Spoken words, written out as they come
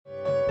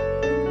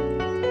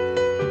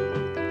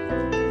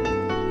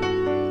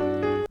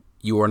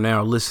You are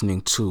now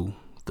listening to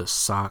the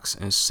Socks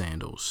and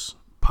Sandals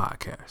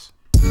podcast.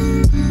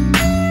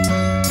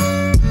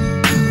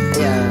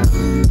 Yeah.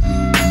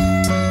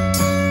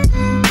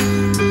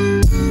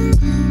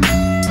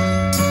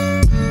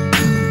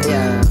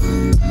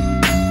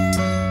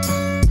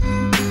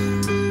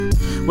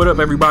 What up,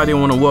 everybody? I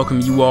want to welcome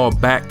you all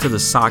back to the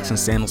Socks and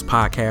Sandals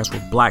podcast,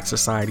 where Black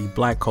society,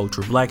 Black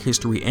culture, Black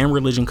history, and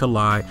religion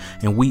collide,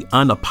 and we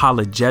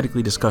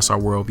unapologetically discuss our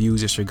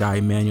worldviews. It's your guy,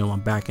 Emmanuel.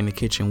 I'm back in the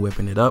kitchen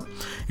whipping it up,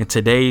 and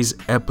today's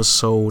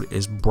episode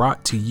is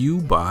brought to you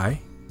by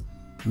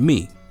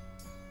me,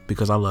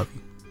 because I love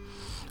you.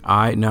 All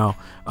right, now,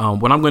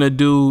 what I'm going to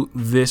do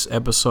this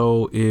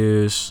episode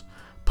is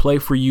play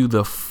for you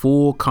the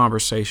full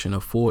conversation, a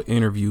full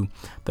interview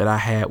that I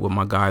had with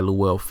my guy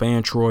Lowell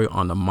Fantroy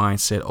on the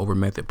Mindset Over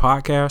Method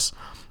podcast.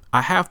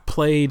 I have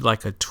played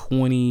like a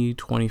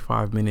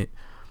 20-25 minute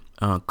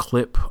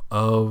clip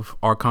of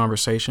our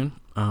conversation,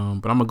 but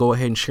I'm gonna go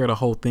ahead and share the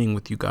whole thing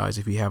with you guys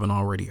if you haven't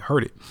already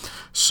heard it.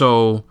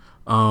 So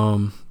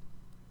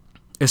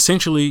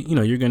essentially,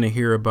 you're gonna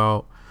hear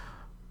about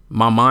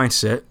my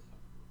mindset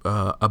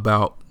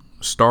about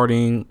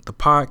starting the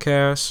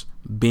podcast,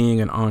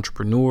 being an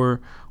entrepreneur,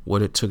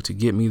 what it took to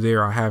get me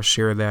there. I have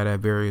shared that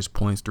at various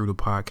points through the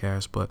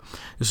podcast, but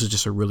this is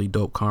just a really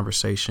dope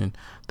conversation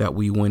that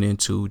we went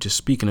into, just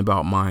speaking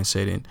about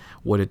mindset and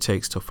what it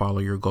takes to follow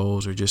your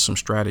goals, or just some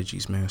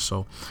strategies, man.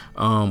 So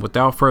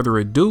without further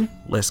ado,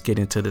 let's get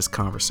into this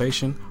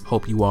conversation.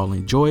 Hope you all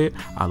enjoy it.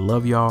 I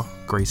love y'all.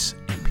 Grace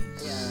and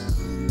peace.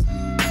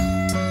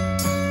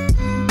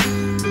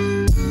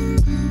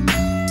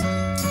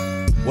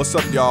 What's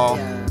up, y'all?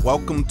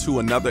 Welcome to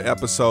another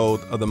episode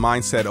of the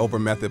Mindset Over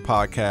Method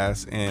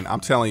podcast. And I'm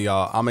telling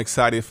y'all, I'm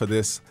excited for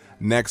this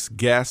next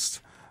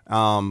guest.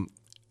 I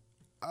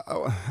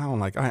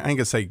ain't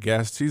gonna say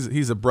guest.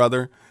 He's a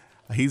brother.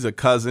 He's a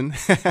cousin.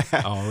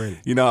 Already.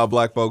 You know how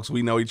Black folks,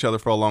 we know each other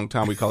for a long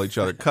time. We call each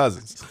other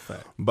cousins.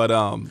 But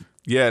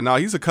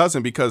he's a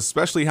cousin, because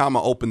especially how I'm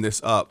gonna open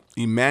this up.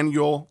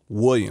 Emmanuel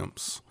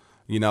Williams.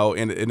 And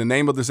the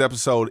name of this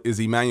episode is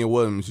Emmanuel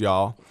Williams,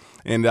 y'all.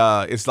 And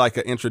it's like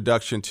an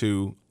introduction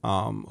to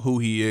who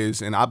he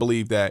is. And I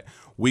believe that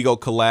we go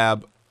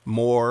collab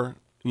more,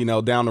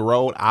 down the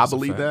road. I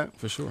believe that.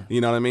 For sure. You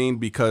know what I mean?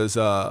 Because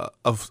of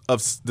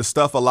the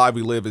stuff Alive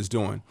We Live is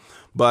doing.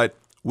 But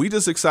we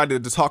just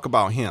excited to talk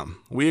about him.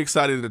 We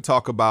excited to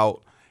talk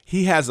about,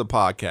 he has a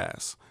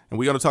podcast. And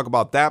we're going to talk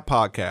about that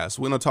podcast.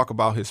 We're going to talk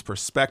about his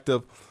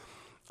perspective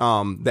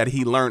that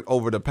he learned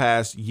over the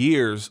past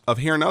years of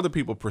hearing other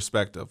people's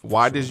perspective.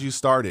 Why did you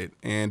start it?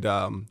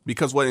 And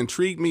because what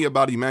intrigued me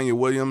about Emmanuel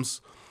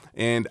Williams,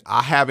 and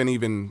I haven't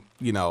even,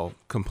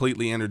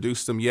 completely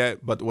introduced him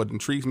yet, but what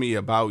intrigues me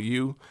about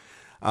you,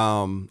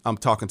 I'm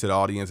talking to the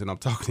audience and I'm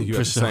talking to you at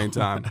the same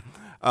time,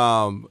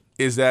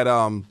 is that,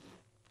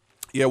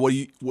 your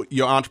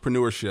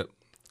entrepreneurship.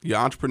 Your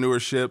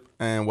entrepreneurship,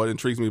 and what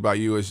intrigues me about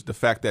you is the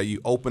fact that you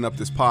open up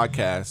this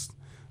podcast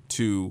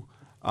to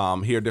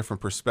hear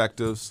different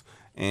perspectives.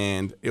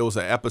 And it was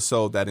an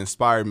episode that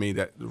inspired me,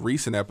 that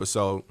recent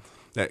episode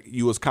that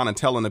you was kind of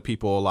telling the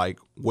people, like,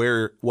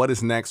 what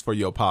is next for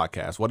your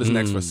podcast? What is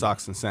next for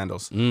Socks and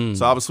Sandals?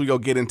 So obviously we'll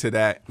get into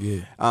that.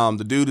 Yeah.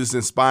 The dude is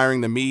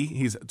inspiring to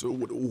me.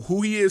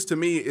 Who he is to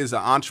me is an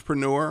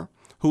entrepreneur.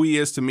 Who he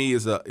is to me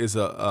is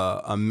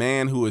a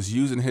man who is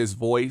using his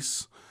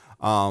voice,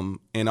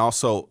 and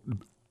also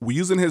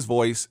using his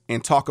voice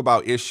and talk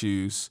about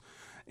issues,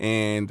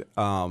 and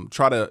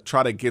try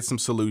to get some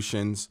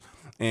solutions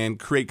and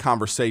create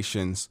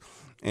conversations,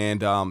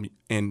 and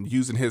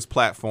using his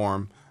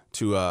platform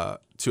to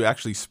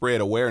actually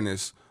spread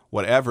awareness,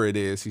 whatever it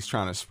is he's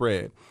trying to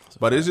spread.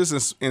 But it's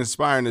just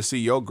inspiring to see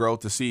your growth,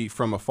 to see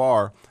from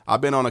afar.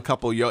 I've been on a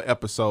couple of your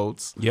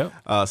episodes. Yep.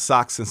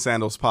 Socks and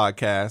Sandals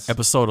podcast.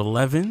 Episode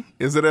 11.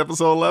 Is it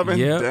episode 11?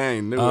 Yeah.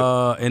 Dang, knew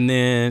it. And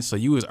then, so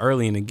you was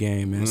early in the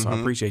game, man. So I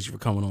appreciate you for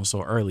coming on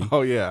so early.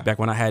 Oh, yeah. Back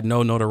when I had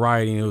no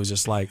notoriety, and it was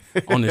just like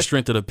on the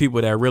strength of the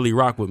people that really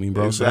rock with me,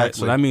 bro. Exactly.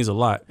 So that means a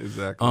lot.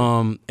 Exactly.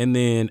 And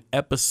then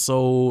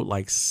episode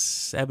like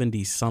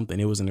 70 something,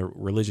 it was in the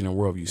Religion and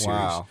Worldview series.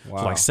 Wow. So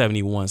like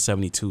 71,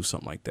 72,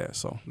 something like that.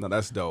 So No,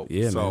 that's dope.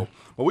 Yeah, so, man.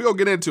 Well, we're going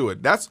to get into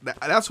it. That's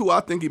who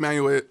I think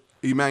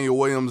Emmanuel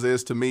Williams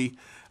is to me,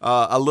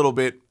 a little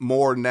bit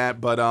more than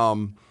that. But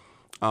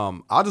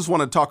I just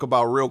want to talk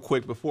about real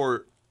quick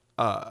before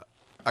I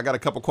got a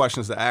couple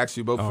questions to ask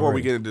you, but before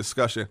we get into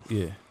discussion.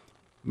 yeah.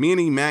 Me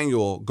and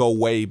Emmanuel go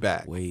way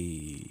back.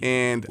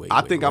 And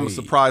I think I'm going to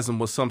surprise him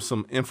with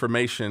some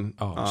information.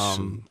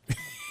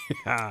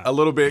 A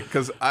little bit,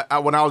 because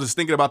when I was just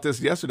thinking about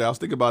this yesterday, I was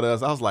thinking about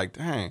us. I was like,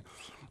 dang,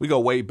 we go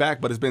way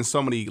back, but it's been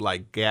so many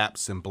like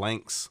gaps and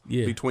blanks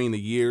between the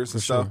years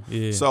and stuff. Sure.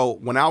 Yeah. So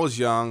when I was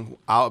young,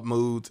 I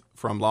moved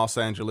from Los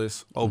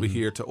Angeles over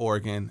here to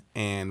Oregon,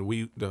 and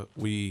we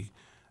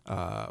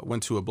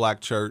went to a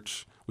black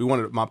church.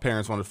 My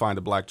parents wanted to find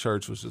a black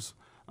church, which is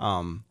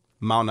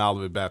Mount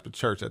Olivet Baptist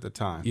Church at the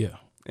time. Yeah.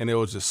 and it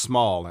was just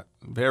small,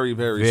 very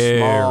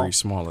very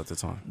small at the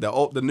time.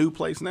 The new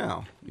place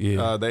now,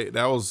 it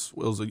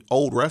was an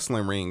old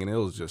wrestling ring, and it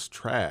was just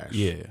trash.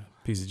 Yeah,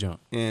 piece of junk.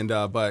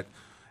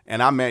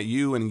 And I met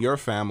you and your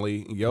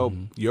family.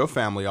 Your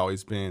family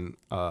always been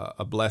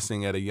a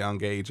blessing at a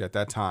young age at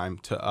that time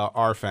to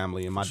our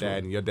family, and my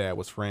dad and your dad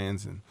was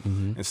friends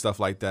and stuff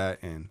like that,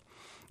 and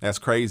that's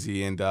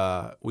crazy. And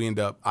I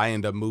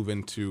end up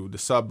moving to the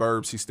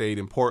suburbs. He stayed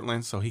in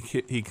Portland, so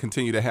he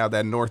continued to have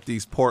that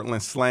Northeast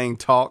Portland slang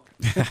talk.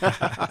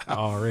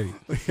 Already.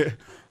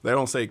 They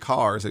don't say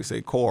cars; they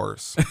say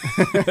cores.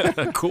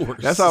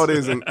 Cores. That's how it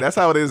is. That's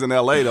how it is in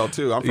LA, though.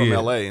 Too. I'm from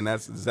LA, and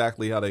that's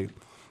exactly how they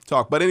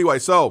talk. But anyway,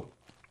 so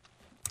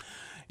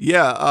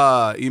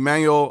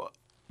Emmanuel,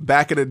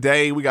 back in the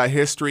day, we got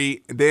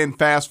history. Then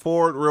fast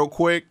forward real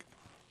quick,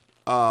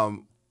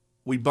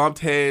 we bumped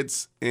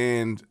heads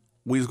and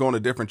we was going to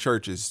different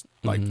churches,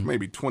 like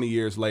maybe 20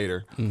 years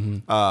later.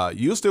 You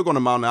were still going to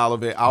Mount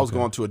Olivet. I was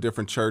going to a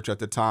different church at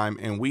the time,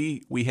 and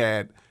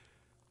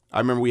I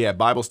remember we had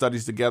Bible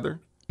studies together,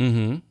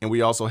 and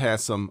we also had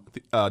some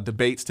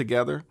debates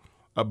together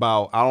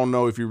about, I don't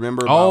know if you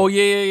remember.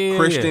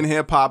 Christian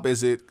hip hop,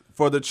 is it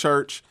for the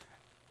church,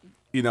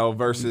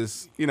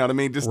 versus, you know what I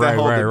mean? Just that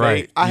whole debate.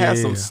 Right. I had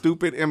some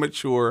stupid,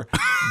 immature,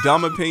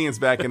 dumb opinions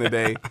back in the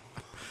day.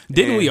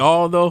 Didn't we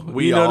all, though?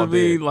 We all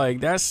did.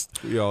 Like,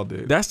 we all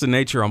did. That's the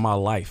nature of my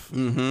life.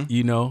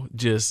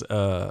 Just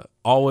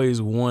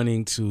always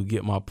wanting to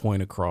get my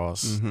point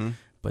across,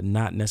 but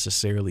not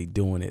necessarily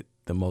doing it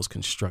the most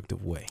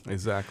constructive way.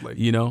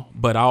 Exactly.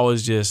 But I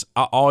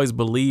always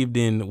believed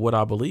in what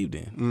I believed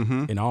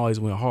in, and I always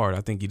went hard.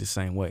 I think you the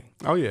same way.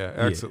 Oh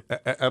yeah,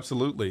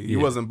 absolutely. You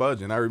wasn't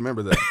budging. I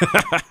remember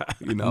that.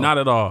 Not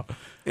at all.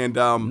 And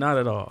not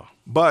at all.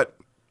 But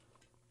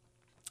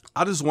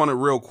I just want to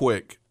real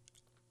quick.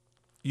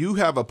 You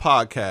have a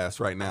podcast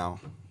right now.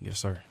 Yes,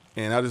 sir.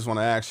 And I just want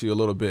to ask you a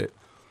little bit.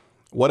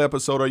 What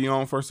episode are you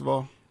on, first of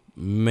all?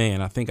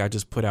 Man, I think I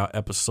just put out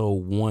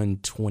episode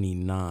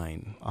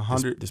 129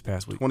 this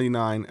past week.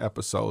 29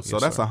 episodes. Yes,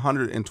 so that's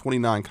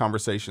 129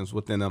 conversations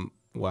within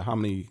how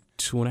many?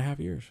 2.5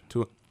 years.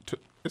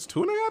 It's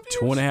 2.5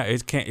 years?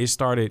 2.5. It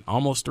started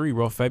almost 3,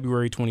 bro.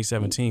 February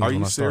 2017. Are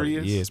you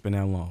serious? Yeah, it's been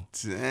that long.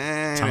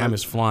 Damn. Time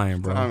is flying,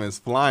 bro. Time is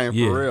flying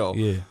for real.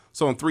 Yeah.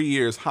 So in 3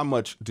 years, how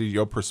much did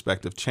your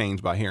perspective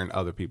change by hearing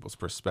other people's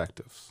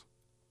perspectives?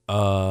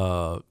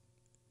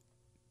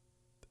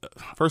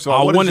 First of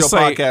all, what is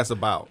your podcast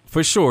about?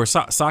 For sure.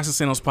 Socks and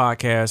Sandals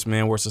podcast,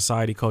 man, where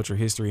society, culture,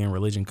 history, and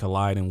religion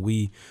collide, and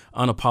we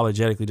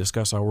unapologetically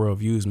discuss our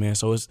worldviews, man.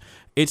 So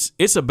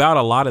it's about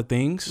a lot of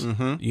things,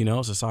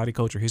 society,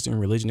 culture, history, and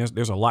religion.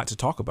 There's a lot to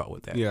talk about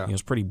with that. Yeah.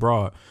 It's pretty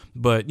broad.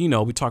 But,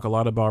 we talk a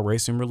lot about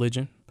race and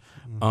religion.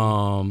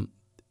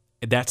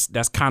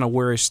 That's kind of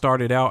where it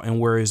started out and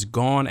where it's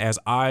gone as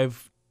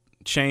I've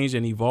changed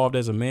and evolved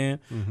as a man.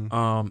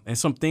 And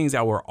some things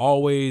that were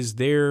always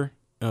there,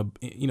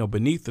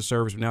 beneath the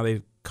surface, but now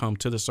they've come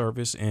to the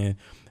surface, and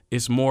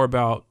it's more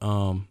about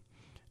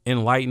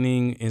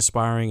enlightening,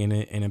 inspiring,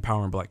 and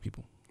empowering Black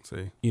people.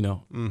 See,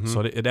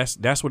 so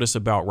that's what it's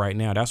about right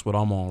now. That's what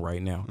I'm on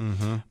right now.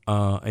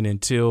 And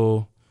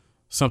until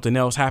something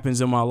else happens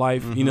in my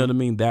life, you know what I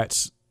mean?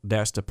 That's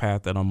the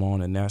path that I'm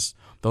on, and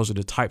those are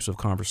the types of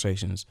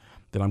conversations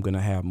that I'm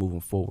gonna have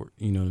moving forward.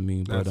 You know what I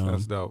mean?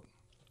 That's dope.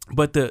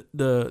 But the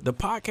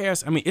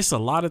podcast, I mean, it's a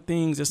lot of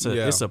things.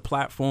 It's a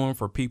platform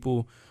for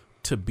people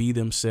to be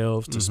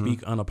themselves, to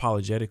speak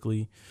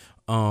unapologetically.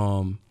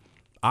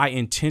 I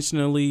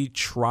intentionally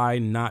try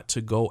not to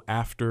go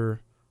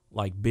after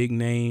like big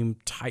name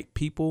type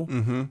people,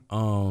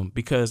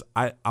 because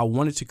I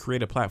wanted to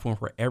create a platform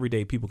where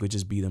everyday people could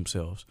just be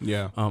themselves.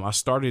 Yeah. I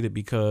started it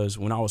because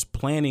when I was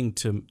planning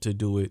to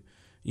do it,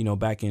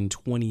 back in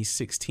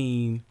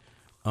 2016,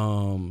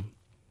 the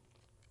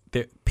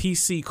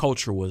PC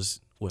culture was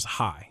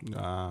high.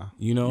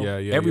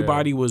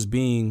 Everybody was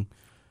being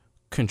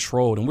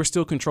controlled, and we're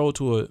still controlled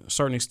to a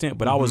certain extent,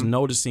 but I was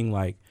noticing,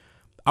 like,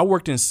 I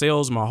worked in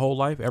sales my whole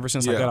life ever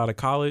since I got out of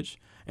college,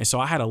 and so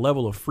I had a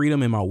level of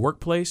freedom in my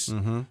workplace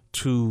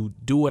to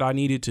do what I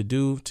needed to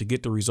do to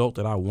get the result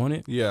that I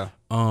wanted.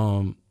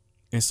 And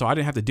so I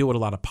didn't have to deal with a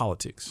lot of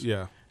politics.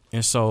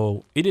 And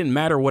so it didn't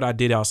matter what I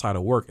did outside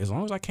of work. As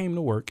long as I came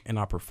to work and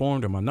I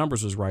performed and my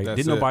numbers was right,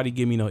 didn't nobody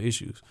give me no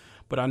issues.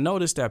 But I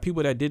noticed that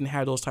people that didn't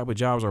have those type of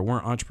jobs or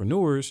weren't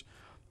entrepreneurs,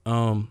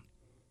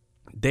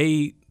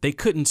 they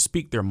couldn't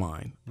speak their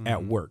mind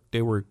at work.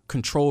 They were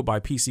controlled by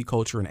PC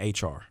culture and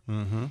HR.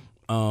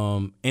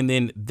 And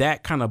then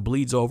that kind of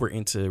bleeds over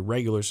into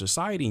regular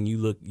society, and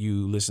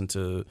you listen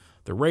to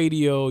the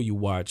radio, you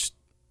watch,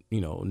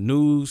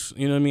 news,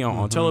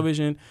 on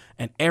television,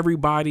 and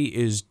everybody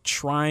is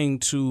trying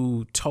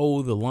to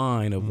toe the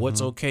line of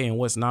what's okay and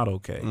what's not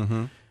okay.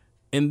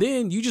 And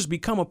then you just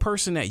become a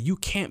person that you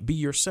can't be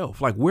yourself.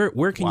 Like,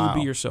 where can you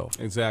be yourself?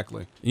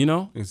 Exactly.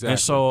 And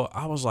so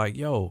I was like,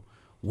 yo,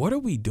 what are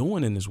we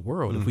doing in this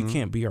world if we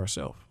can't be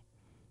ourselves?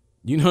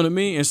 You know what I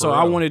mean? And so For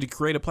I real. wanted to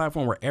create a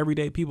platform where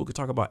everyday people could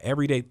talk about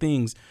everyday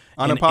things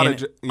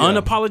Unapologetically,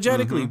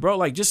 unapologetically, bro.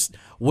 Like just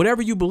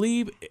whatever you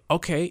believe.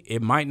 Okay,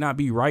 it might not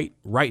be right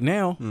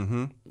now,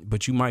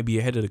 but you might be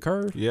ahead of the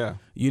curve. Yeah.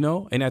 You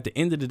know, and at the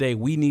end of the day,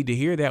 we need to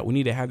hear that. We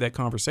need to have that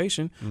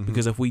conversation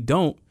because if we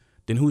don't,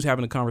 then who's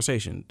having the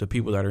conversation? The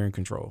people that are in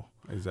control.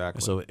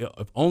 Exactly. So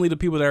if only the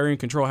people that are in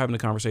control having the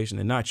conversation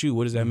and not you,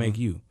 what does that make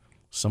you?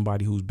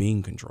 Somebody who's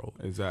being controlled.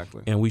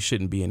 Exactly. And we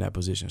shouldn't be in that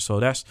position. So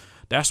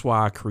that's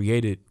why I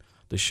created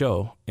the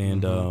show.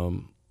 And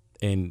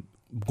and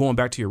going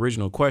back to your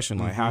original question,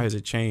 like how has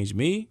it changed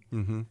me?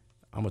 I'm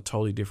a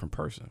totally different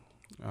person.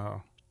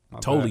 Oh,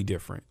 Totally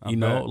different. You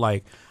know,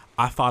 like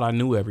I thought I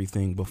knew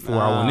everything before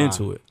I went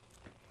into it.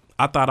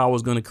 I thought I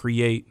was going to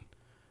create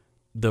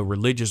the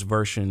religious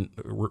version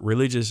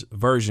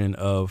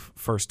of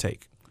First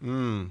Take.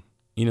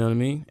 You know what I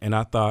mean? And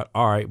I thought,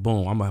 all right,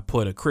 boom, I'm going to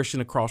put a Christian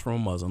across from a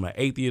Muslim, an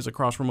atheist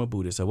across from a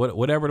Buddhist, or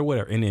whatever.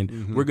 And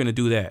then we're going to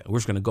do that. We're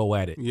just going to go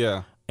at it.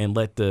 Yeah. And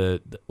let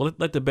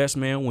the best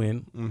man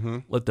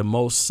win. Let the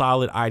most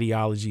solid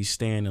ideology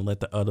stand and let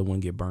the other one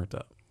get burnt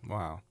up.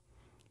 Wow.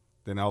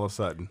 Then all of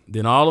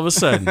a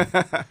sudden,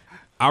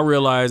 I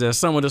realized that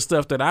some of the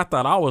stuff that I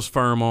thought I was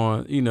firm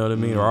on, you know what I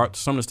mean, or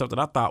some of the stuff that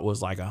I thought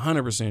was like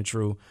 100%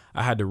 true,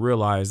 I had to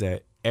realize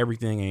that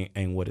everything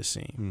ain't what it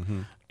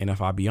seemed. And if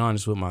I be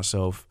honest with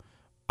myself,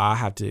 I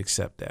have to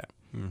accept that.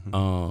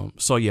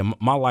 So yeah,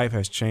 my life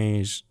has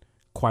changed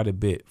quite a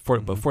bit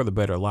but for the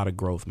better. A lot of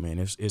growth, man.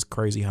 It's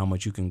crazy how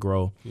much you can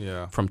grow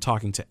from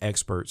talking to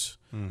experts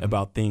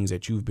about things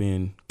that you've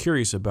been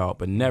curious about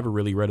but never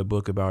really read a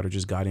book about or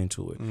just got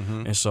into it.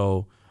 And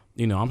so,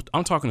 you know,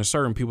 I'm talking to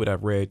certain people that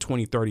have read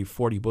 20, 30,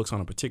 40 books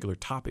on a particular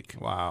topic.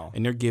 Wow.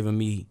 And they're giving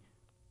me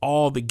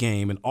all the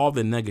game and all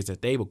the nuggets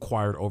that they've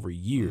acquired over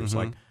years.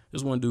 Like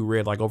this one dude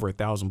read like over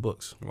 1,000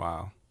 books.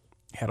 Wow.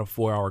 Had a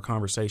 4-hour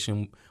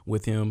conversation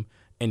with him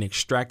and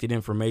extracted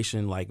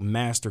information like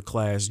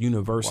masterclass,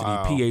 university,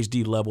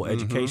 PhD level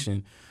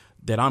education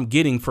that I'm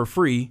getting for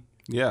free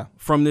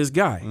from this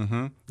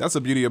guy. That's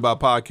the beauty about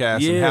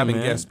podcasts and having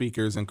man. guest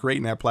speakers and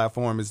creating that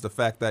platform is the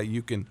fact that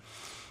you can,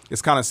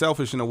 it's kind of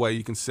selfish in a way.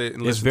 You can sit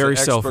and listen very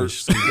to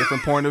experts from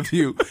different point of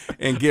view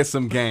and get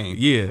some game.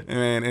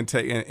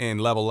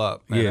 And level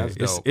up. Man, that's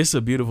dope. It's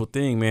a beautiful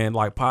thing, man.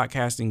 Like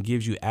podcasting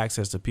gives you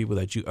access to people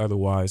that you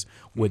otherwise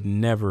would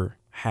never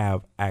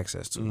have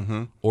access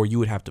to, or you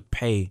would have to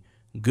pay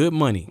good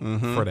money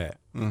for that,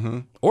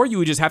 or you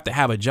would just have to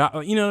have a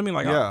job. You know what I mean?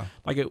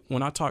 Like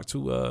when I talked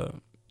to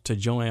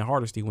Joanne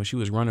Hardesty when she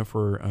was running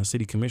for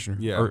city commissioner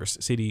or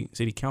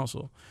city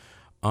council.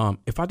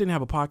 If I didn't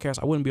have a podcast,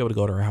 I wouldn't be able to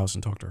go to her house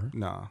and talk to her.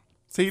 Nah,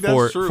 see,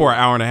 that's true. For an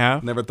hour and a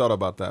half. Never thought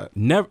about that.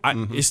 Never.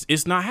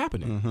 It's not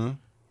happening.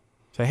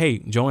 Say, hey,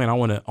 Joanne, I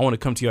want to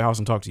come to your house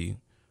and talk to you.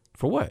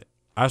 For what?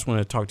 I just want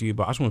to talk to you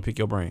about. I just want to pick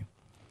your brain.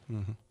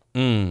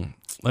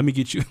 Let me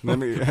get you. Let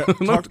me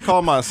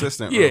call my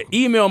assistant. Yeah,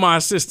 email my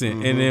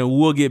assistant, and then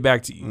we'll get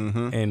back to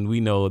you. And we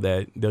know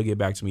that they'll get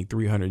back to me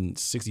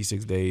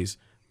 366 days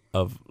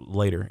of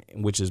later,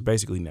 which is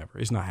basically never.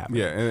 It's not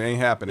happening. Yeah, it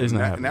ain't happening. It's not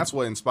happening. And that's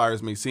what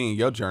inspires me seeing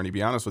your journey,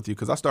 be honest with you,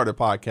 because I started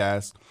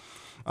podcasts,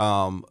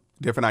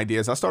 different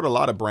ideas. I started a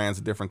lot of brands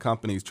at different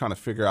companies trying to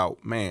figure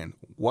out, man,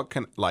 what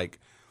can,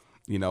 like,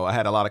 you know, I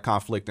had a lot of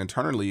conflict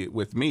internally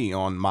with me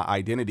on my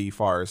identity as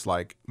far as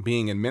like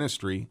being in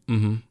ministry.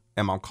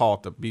 Am I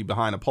called to be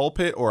behind a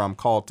pulpit or I'm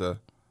called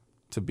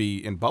to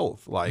be in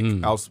both? Like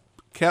I was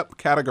kept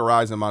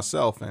categorizing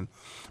myself,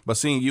 but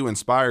seeing you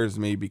inspires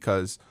me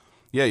because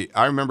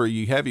I remember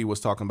you heavy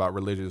was talking about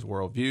religious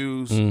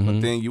worldviews,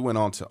 but then you went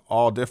on to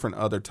all different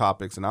other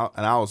topics, and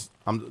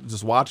I'm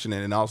just watching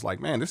it, and I was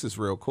like, man, this is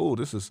real cool.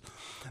 This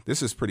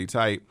is pretty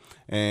tight,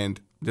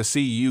 and to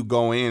see you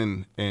go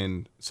in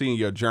and seeing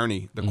your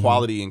journey, the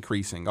quality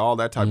increasing, all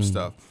that type of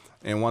stuff.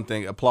 And one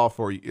thing, applaud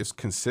for you is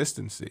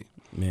consistency.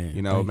 Man,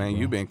 you know, man,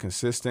 you've been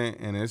consistent,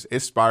 and it's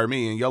inspired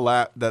me. And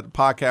that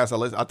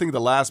podcast I think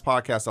the last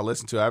podcast I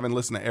listened to, I haven't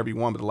listened to every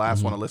one, but the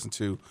last one I listened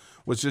to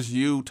was just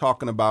you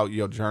talking about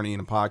your journey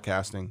in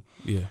podcasting.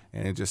 Yeah.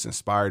 And it just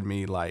inspired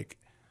me like,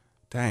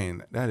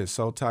 dang, that is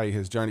so tight,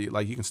 his journey.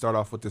 Like you can start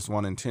off with this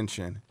one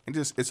intention and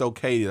just, it's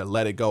okay to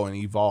let it go and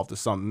evolve to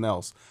something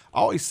else. I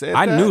always said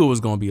I knew it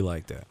was going to be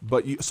like that.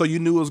 But you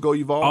knew it was going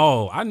to evolve?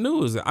 Oh, I knew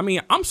it was. I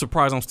mean, I'm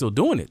surprised I'm still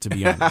doing it, to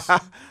be honest.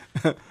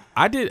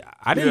 I didn't.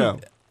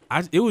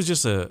 It was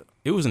just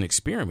it was an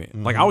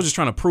experiment. Like I was just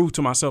trying to prove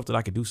to myself that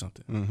I could do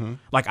something.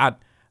 Like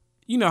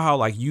you know how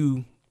like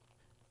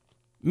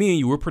me and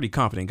you, we're pretty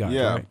confident guys,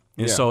 right?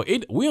 And so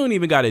we don't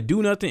even got to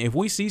do nothing. If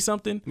we see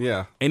something,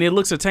 and it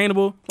looks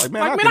attainable, like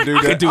man, I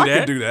could do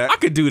that. I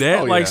could do that.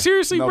 Oh, like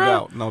seriously,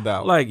 bro. No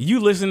doubt. Like you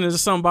listening to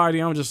somebody,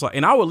 I'm just like,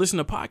 and I would listen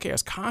to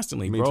podcasts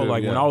constantly, bro. Too,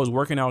 like when I was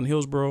working out in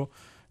Hillsboro,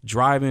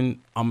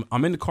 driving,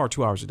 I'm in the car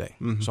 2 hours a day,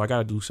 so I got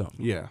to do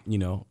something. Yeah, you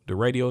know, the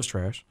radio is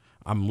trash.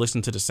 I'm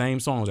listening to the same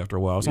songs after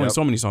a while. There's only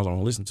so many songs I want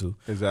to listen to.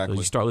 Exactly.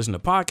 So you start listening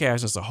to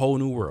podcasts, it's a whole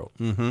new world.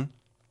 And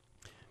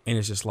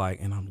it's just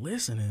like, and I'm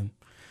listening.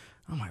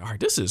 I'm like, all right,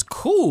 this is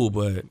cool,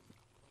 but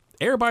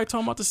everybody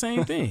talking about the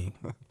same thing.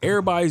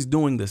 Everybody's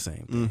doing the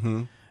same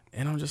thing.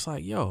 And I'm just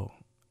like, yo,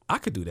 I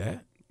could do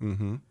that.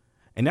 And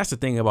that's the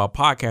thing about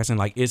podcasting.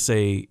 Like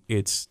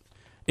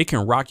it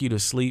can rock you to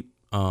sleep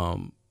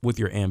with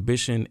your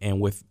ambition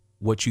and with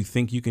what you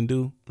think you can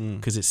do,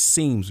 because it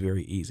seems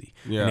very easy.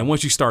 And then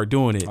once you start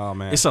doing it,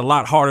 it's a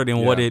lot harder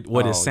than what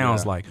it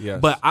sounds like.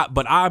 But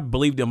I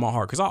believed in my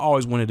heart, because I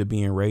always wanted to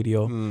be in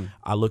radio.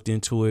 I looked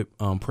into it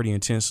pretty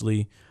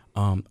intensely.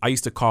 I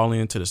used to call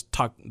in to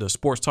the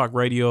sports talk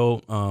radio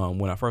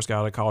when I first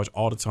got out of college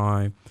all the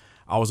time.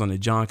 I was on the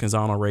John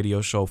Canzano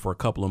radio show for a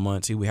couple of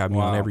months. He would have me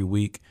on every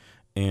week,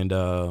 and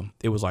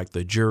it was like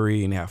the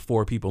jury, and they had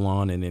 4 people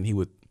on, and then he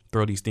would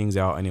throw these things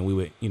out, and then we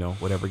would,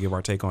 whatever, give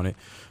our take on it.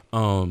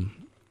 And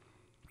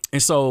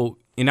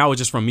that was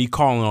just from me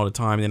calling all the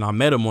time. And then I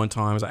met him one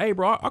time. I was like, hey,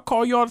 bro, I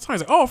call you all the time.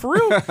 He's like, oh, for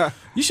real?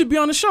 You should be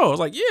on the show. I was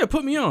like, yeah,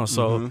 put me on.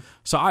 So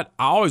I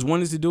always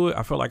wanted to do it.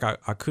 I felt like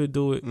I could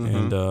do it.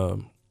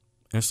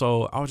 And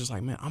so I was just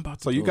like, man, I'm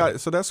about to do it.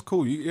 So that's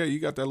cool. You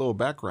got that little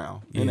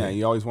background in that.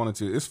 You always wanted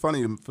to. It's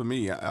funny for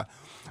me. I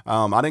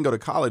didn't go to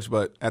college,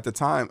 but at the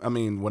time,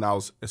 when I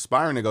was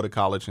aspiring to go to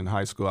college in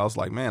high school, I was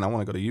like, man, I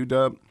want to go to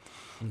UW.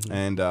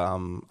 And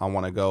I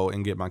want to go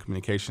and get my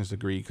communications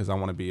degree, because I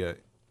want to be a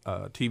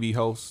TV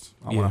host.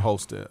 I want to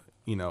host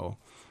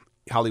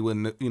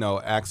Hollywood,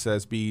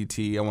 Access, BET.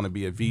 I want to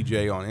be a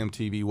VJ on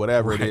MTV,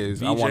 whatever it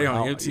is. VJ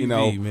on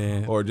MTV,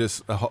 man. Or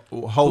just a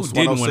host.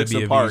 Who didn't want to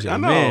be a VJ? I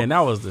know. Man,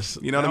 that was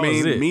the. You know what I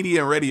mean?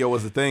 Media and radio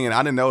was the thing, and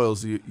I didn't know it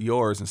was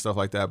yours and stuff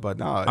like that. But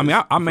no,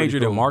 I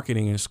majored in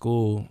marketing in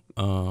school,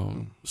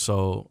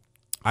 so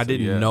I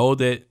didn't know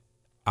that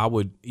I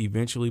would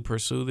eventually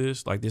pursue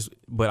this like this,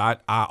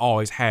 but I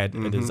always had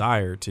a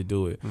desire to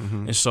do it.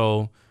 And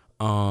so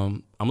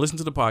I'm listening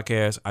to the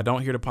podcast. I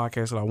don't hear the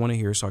podcast that I want to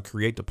hear, so I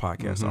create the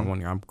podcast that I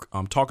want to hear.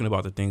 I'm talking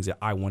about the things that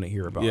I want to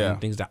hear about, and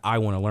things that I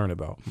want to learn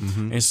about.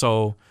 And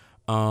so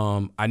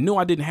I knew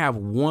I didn't have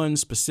one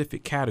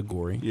specific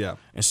category.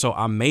 And so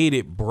I made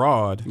it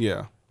broad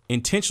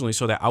intentionally,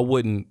 so that I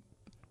wouldn't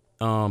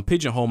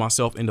pigeonhole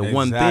myself into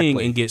one thing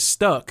and get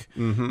stuck.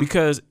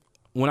 Because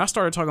when I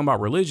started talking about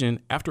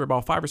religion, after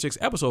about 5 or 6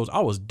 episodes, I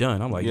was done.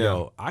 I'm like,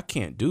 yo, I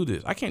can't do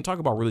this. I can't talk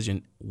about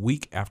religion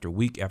week after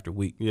week after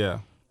week.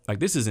 Like,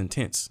 this is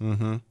intense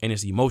and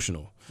it's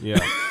emotional. So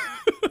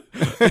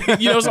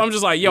I'm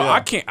just like, yo,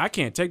 I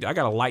can't take that. I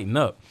got to lighten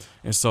up.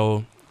 And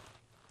so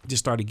just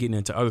started getting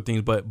into other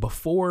things. But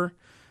before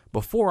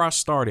I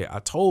started, I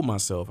told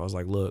myself, I was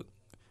like, look,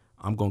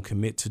 I'm going to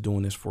commit to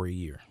doing this for a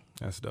year.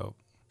 That's dope.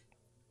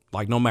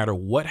 Like, no matter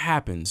what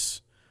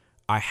happens,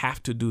 I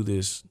have to do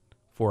this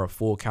for a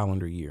full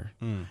calendar year.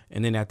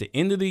 And then at the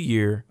end of the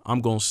year, I'm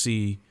going to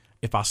see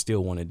if I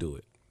still want to do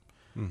it.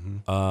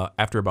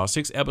 After about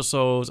 6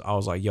 episodes, I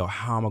was like, yo,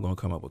 how am I going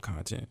to come up with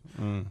content?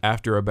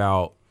 After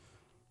about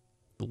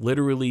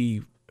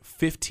literally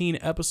 15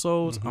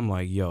 episodes, I'm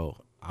like, yo,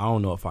 I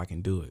don't know if I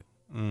can do it.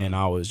 And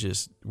I was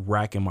just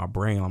racking my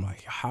brain. I'm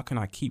like, how can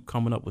I keep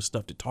coming up with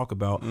stuff to talk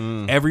about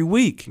every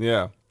week?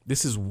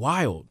 This is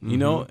wild, you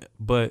know?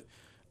 But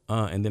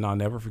and then I'll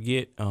never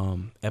forget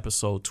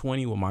episode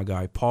 20 with my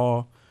guy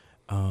Paul,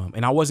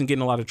 and I wasn't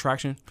getting a lot of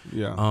traction.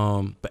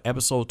 But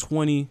episode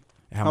 20,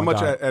 how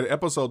much at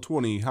episode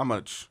 20? How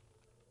much,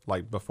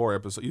 like before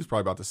episode? You was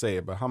probably about to say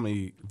it, but how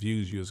many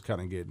views you was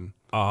kind of getting?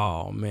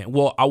 Oh man,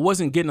 well, I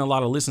wasn't getting a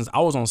lot of listens. I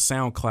was on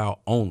SoundCloud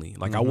only.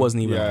 Like I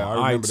wasn't even on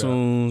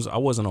iTunes. I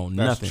wasn't on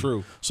nothing. That's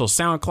true. So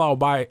SoundCloud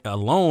by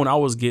alone, I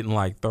was getting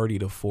like 30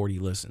 to 40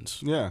 listens.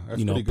 That's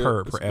pretty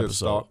good. Per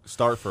episode.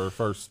 Start for the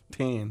first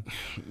 10.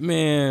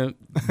 Man,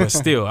 but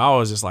still, I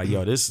was just like,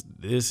 yo, this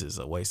is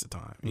a waste of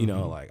time. You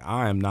know, like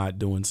I am not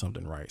doing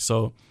something right.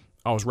 So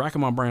I was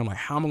racking my brain, like,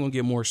 how am I gonna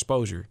get more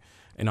exposure?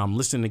 And I'm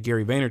listening to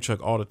Gary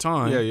Vaynerchuk all the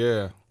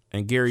time.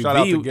 And Gary shout V,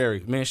 out to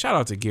Gary. Man, shout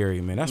out to Gary,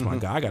 man. That's my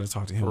guy. I got to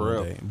talk to him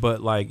one day.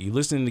 But like, you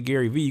listening to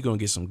Gary V, you're going to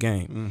get some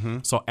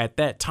game. So at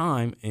that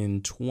time in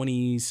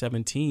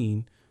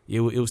 2017, it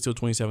was still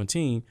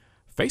 2017,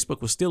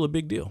 Facebook was still a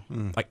big deal.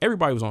 Like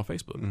everybody was on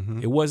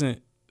Facebook. It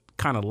wasn't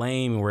kind of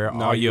lame where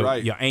all your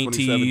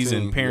aunties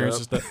and parents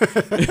and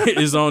stuff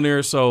is on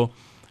there. So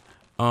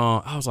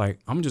I was like,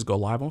 I'm going to just go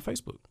live on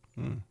Facebook.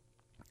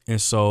 And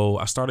so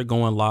I started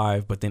going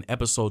live, but then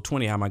episode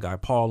 20, I had my guy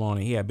Paul on,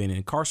 and he had been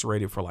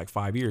incarcerated for like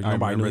 5 years.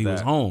 Nobody knew he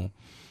was home.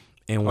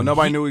 And when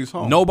nobody knew he was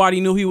home.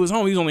 Nobody knew he was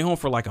home. He was only home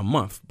for like a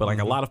month, but like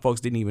a lot of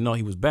folks didn't even know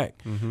he was back.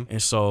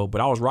 And so,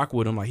 but I was rocking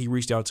with him. Like he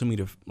reached out to me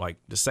like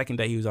the second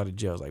day he was out of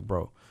jail. I was like,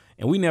 bro,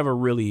 and we never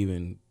really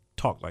even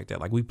talked like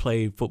that. Like we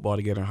played football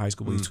together in high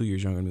school, but he's 2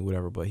 years younger than me,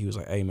 whatever. But he was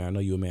like, hey man, I know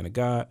you're a man of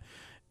God,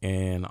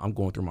 and I'm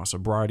going through my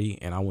sobriety,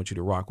 and I want you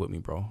to rock with me,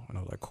 bro. And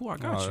I was like, cool, I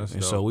got you. And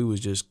dope. So we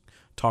was just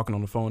talking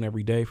on the phone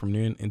every day from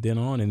then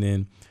on, and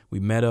then we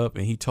met up,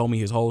 and he told me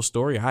his whole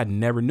story. I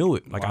never knew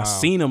it. Like I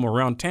seen him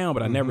around town,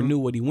 but I never knew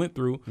what he went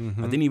through.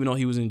 I didn't even know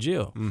he was in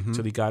jail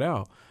until he got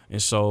out.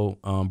 And so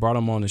brought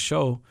him on the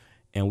show,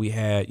 and we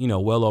had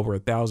well over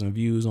 1,000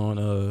 views on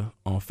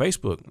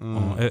Facebook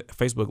on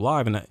Facebook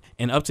Live,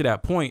 and up to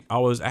that point I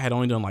had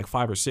only done like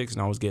 5 or 6,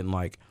 and I was getting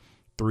like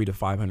 300 to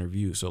 500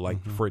 views. So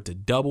like for it to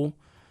double,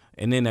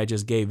 and then that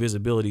just gave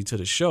visibility to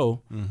the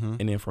show.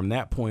 And then from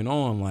that point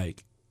on,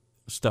 like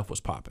stuff was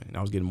popping.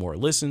 I was getting more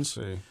listens.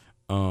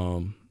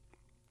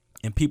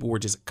 And people were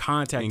just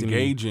contacting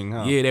engaging, me.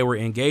 Huh? Yeah, they were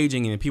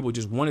engaging, and people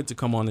just wanted to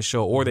come on the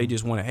show, or they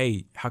just wanted,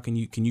 hey, how can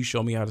you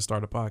show me how to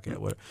start a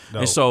podcast?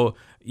 And so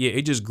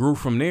it just grew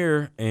from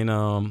there, and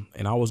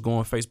I was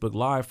going Facebook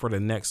Live for the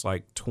next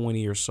like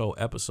 20 or so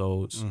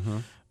episodes.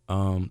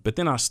 But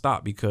then I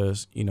stopped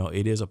because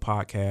it is a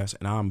podcast,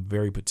 and I'm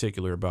very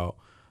particular about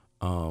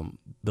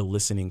the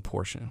listening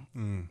portion.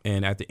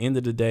 And at the end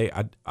of the day,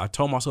 I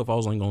told myself I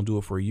was only going to do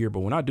it for a year,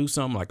 but when I do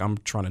something, like I'm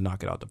trying to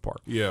knock it out the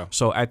park. Yeah.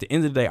 So at the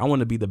end of the day, I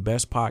want to be the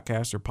best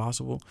podcaster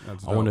possible.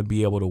 I want to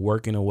be able to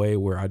work in a way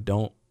where I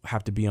don't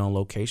have to be on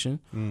location.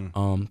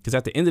 Because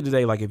at the end of the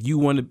day, like if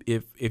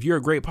if you're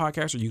a great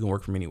podcaster, you can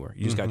work from anywhere.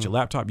 You just got your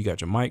laptop, you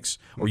got your mics,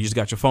 or you just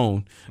got your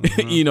phone,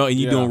 and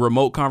you're doing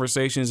remote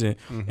conversations.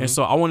 And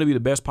so I want to be the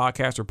best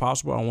podcaster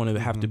possible. I want to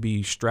have to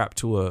be strapped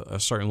to a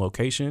certain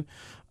location.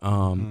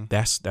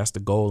 That's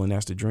the goal and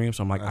that's the dream.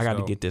 So I'm like, I got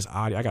to get this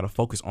audio. I got to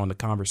focus on the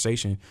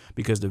conversation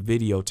because the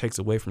video takes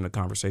away from the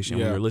conversation.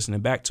 When you're listening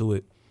back to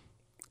it,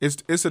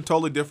 it's a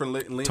totally different,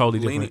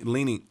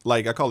 leaning.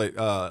 Like I call it.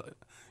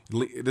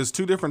 There's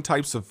two different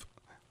types of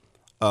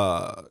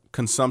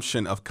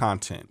consumption of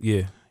content.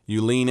 Yeah,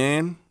 you lean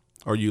in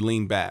or you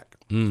lean back.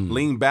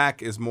 Lean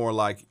back is more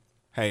like,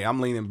 hey,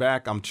 I'm leaning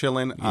back. I'm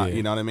chilling.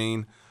 You know what I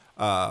mean?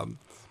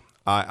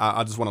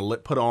 I just want to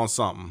put on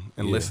something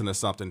and listen to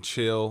something,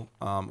 chill,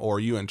 or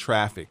you in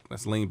traffic.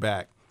 Let's lean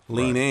back.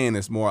 Lean in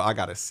is more, I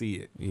got to see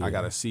it. I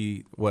got to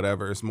see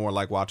whatever. It's more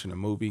like watching a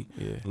movie.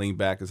 Lean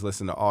back is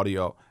listen to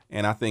audio.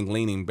 And I think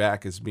leaning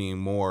back is being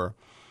more,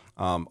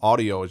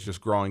 audio is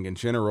just growing in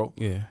general.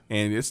 Yeah.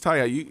 And it's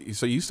tight.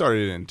 So you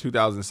started it in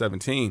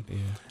 2017. Yeah.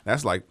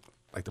 That's like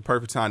the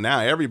perfect time now.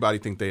 Everybody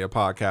think they a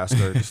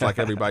podcaster, just like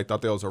everybody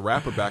thought they was a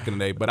rapper back in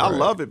the day. But I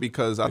love it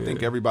because I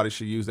think everybody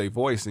should use their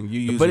voice, and you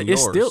using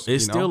yours. But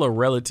it's still a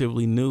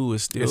relatively new.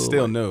 It's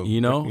still new.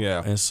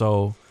 Yeah. And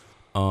so,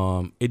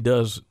 it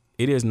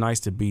is nice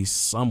to be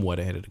somewhat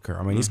ahead of the curve.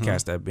 I mean, these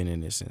cats that have been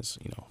in this since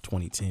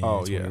 2010,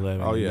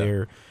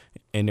 2011.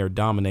 They're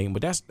dominating.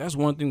 But that's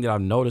one thing that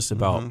I've noticed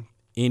about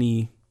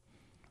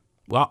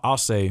I'll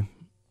say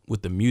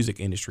with the music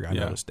industry, I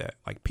noticed that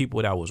like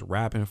people that was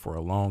rapping for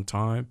a long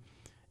time.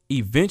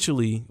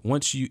 Eventually,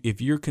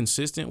 if you're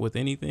consistent with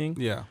anything,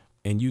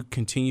 and you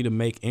continue to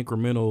make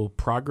incremental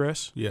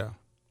progress,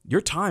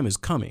 your time is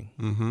coming.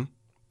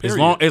 As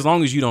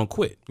long as you don't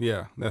quit.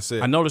 Yeah, that's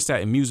it. I noticed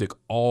that in music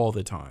all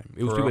the time.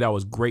 It was people that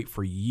was great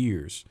for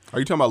years. Are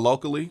you talking about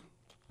locally?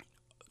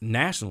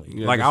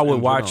 Nationally, like I would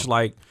watch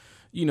like,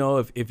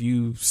 if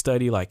you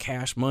study like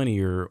Cash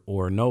Money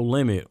or No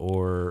Limit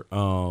or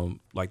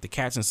like the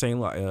cats in St.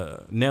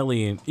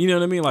 Nelly and you know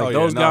what I mean, like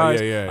those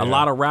guys. A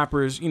lot of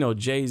rappers,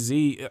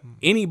 Jay-Z,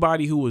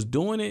 anybody who was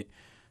doing it.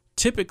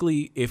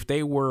 Typically, if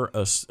they were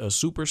a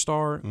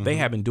superstar, they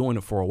have been doing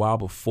it for a while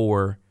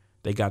before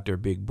they got their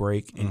big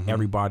break and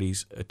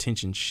everybody's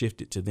attention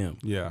shifted to them.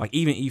 Yeah. Like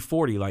even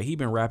E40, like he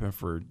been rapping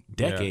for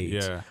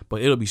decades,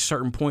 but it'll be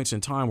certain points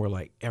in time where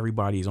like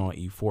everybody's on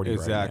E40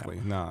 exactly.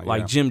 right now.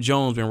 Like Jim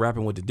Jones been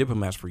rapping with the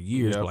Diplomats for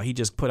years, but like he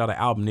just put out an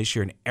album this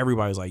year and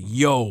everybody's like,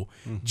 yo,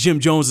 Jim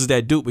Jones is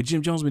that dude. But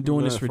Jim Jones been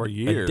doing this for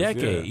years, a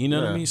decade. You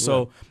know what I mean?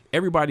 So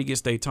everybody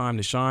gets their time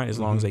to shine as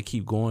long as they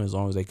keep going, as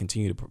long as they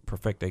continue to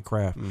perfect their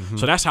craft.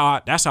 So that's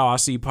how I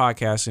see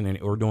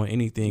podcasting or doing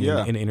anything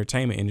in the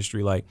entertainment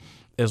industry. Like,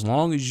 as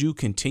long as you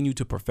continue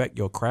to perfect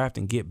your craft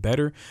and get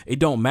better, it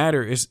don't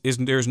matter.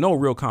 There's no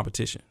real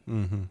competition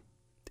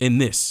in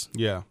this.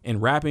 Yeah.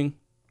 In rapping,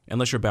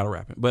 unless you're battle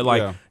rapping. But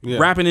like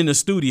rapping in the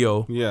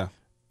studio,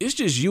 it's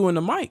just you and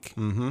the mic.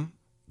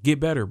 Get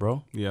better,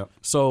 bro. Yeah.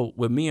 So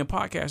with me and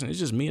podcasting, it's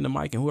just me and the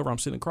mic and whoever I'm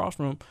sitting across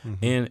from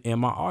and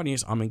my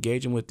audience, I'm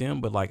engaging with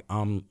them, but like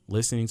I'm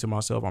listening to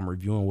myself, I'm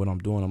reviewing what I'm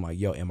doing. I'm like,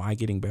 yo, am I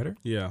getting better?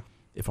 Yeah.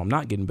 If I'm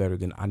not getting better,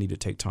 then I need to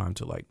take time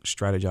to like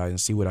strategize and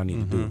see what I need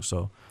to do.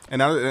 So,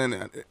 and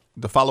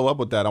to follow up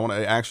with that, I want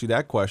to ask you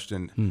that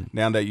question.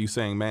 Now that you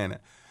saying, man,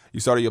 you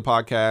started your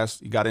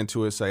podcast, you got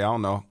into it, say, I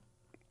don't know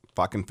if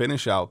I can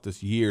finish out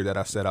this year that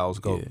I said I was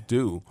going to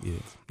do,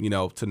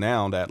 to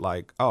now that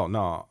like, oh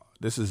no,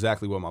 this is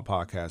exactly what my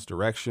podcast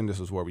direction.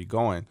 This is where we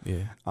going.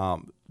 Yeah.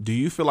 Do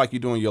you feel like you're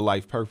doing your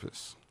life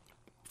purpose?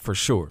 For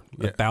sure.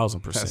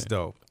 1,000%. That's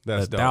dope.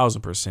 That's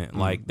 1,000%.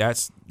 Like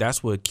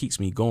that's what keeps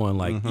me going.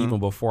 Like even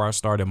before I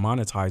started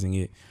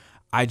monetizing it,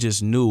 I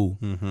just knew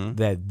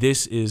that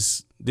this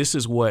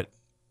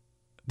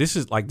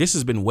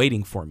has been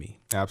waiting for me.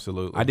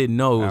 Absolutely. I didn't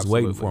know it was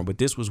waiting for me, but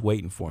this was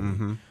waiting for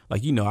me.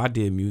 Like, I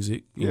did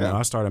music. You know,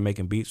 I started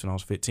making beats when I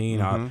was 15.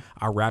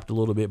 I rapped a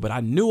little bit, but I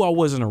knew I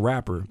wasn't a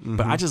rapper.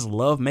 But I just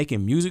love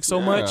making music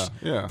so much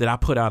that I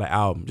put out an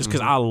album just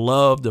because I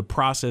love the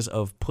process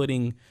of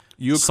putting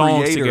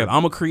songs together.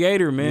 I'm a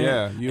creator,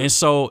 man. Yeah, and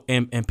so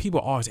and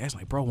people always ask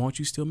like, bro, why don't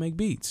you still make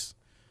beats?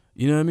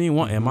 You know what I mean?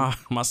 And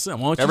my son,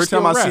 why don't you Every still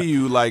time I rap? see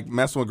you like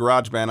messing with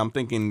GarageBand, I'm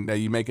thinking that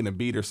you making a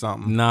beat or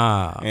something.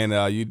 Nah.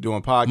 And you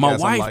doing podcasts. My I'm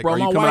wife, like, bro. are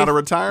you my coming wife, out of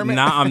retirement?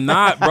 Nah, I'm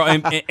not, bro.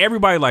 And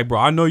everybody like, bro,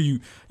 I know you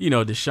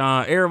know,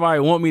 Deshaun,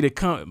 everybody want me to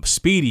come.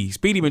 Speedy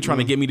been trying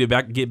to get me to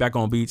get back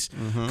on beats.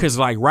 Because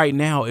like right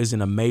now is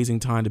an amazing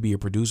time to be a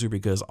producer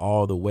because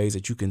all the ways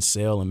that you can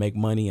sell and make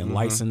money and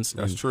license.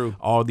 That's and true.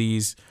 All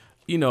these,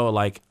 you know,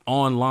 like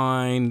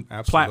online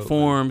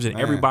platforms and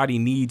everybody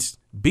needs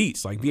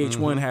beats. Like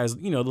VH1 has,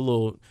 you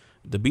know,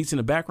 the beats in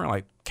the background,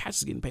 like cats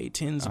is getting paid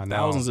tens of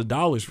thousands of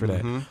dollars for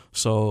that.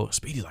 So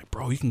Speedy's like,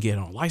 bro, you can get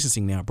on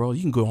licensing now, bro.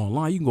 You can go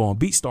online, you can go on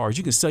BeatStars,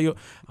 you can sell your.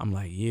 I'm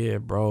like, yeah,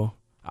 bro,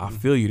 I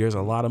feel you. There's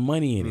a lot of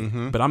money in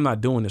it, but I'm not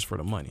doing this for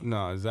the money.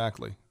 No,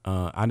 exactly.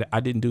 I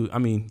didn't do. I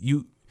mean,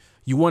 you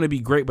want to be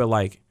great, but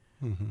like,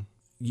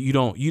 you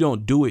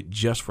don't do it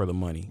just for the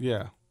money.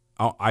 Yeah.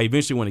 I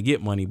eventually want to get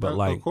money, but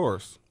like, of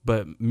course.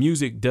 But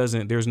music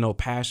doesn't. There's no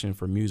passion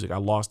for music. I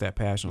lost that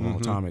passion a long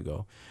time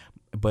ago.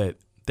 But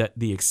that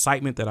the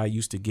excitement that I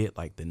used to get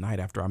like the night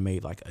after I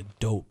made like a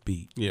dope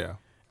beat. Yeah.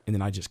 And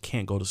then I just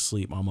can't go to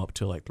sleep. I'm up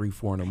till like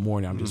 3-4 in the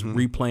morning. I'm just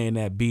replaying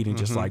that beat and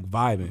just like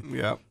vibing.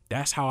 Yep.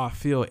 That's how I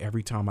feel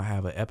every time I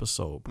have an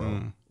episode,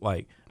 bro.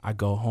 Like I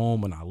go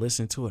home and I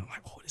listen to it. I'm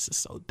like, oh, this is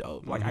so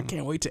dope. Like I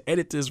can't wait to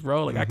edit this,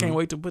 bro. Like I can't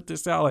wait to put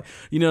this out. Like,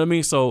 you know what I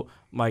mean? So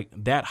like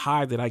that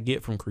high that I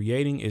get from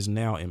creating is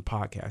now in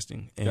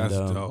podcasting. And, that's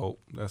dope.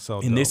 That's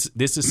so dope. And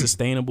this is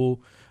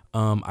sustainable.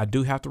 I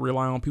do have to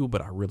rely on people,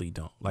 but I really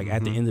don't. Like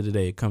at the end of the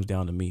day, it comes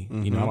down to me.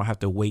 You know, I don't have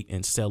to wait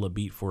and sell a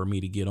beat for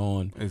me to get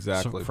on.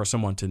 Exactly. For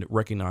someone to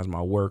recognize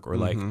my work or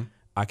like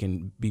I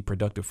can be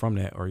productive from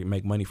that or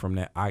make money from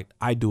that.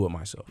 I do it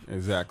myself.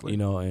 Exactly. You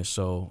know, and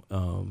so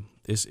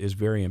it's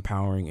very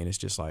empowering, and it's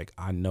just like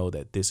I know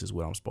that this is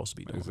what I'm supposed to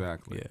be doing.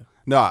 Exactly. Yeah.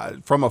 No,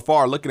 from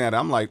afar looking at it,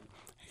 I'm like,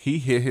 he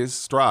hit his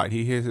stride.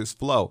 He hit his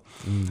flow.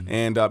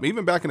 And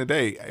even back in the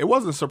day, it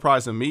wasn't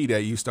surprising me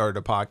that you started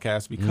a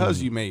podcast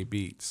because you made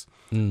beats.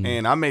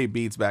 And I made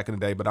beats back in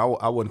the day, but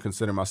I wouldn't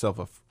consider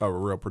myself a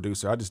real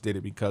producer. I just did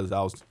it because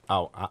I was,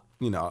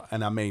 you know,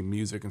 and I made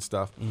music and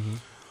stuff.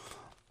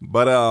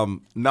 But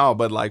no,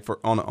 but like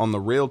on the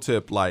real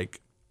tip, like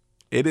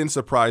it didn't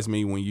surprise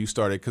me when you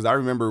started, because I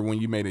remember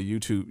when you made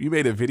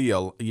a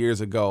video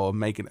years ago of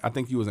making, I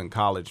think you was in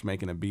college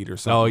making a beat or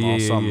something.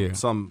 Oh yeah,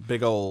 some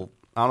big old,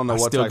 I don't know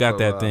what still type got of,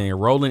 that thing.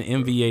 Rolling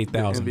MV8000.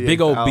 MV8000. Big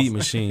old beat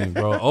machine,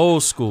 bro.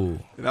 Old school.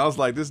 And I was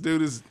like, this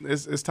dude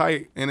is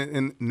tight.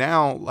 And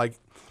now, like,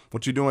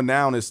 what you're doing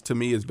now is, to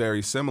me, is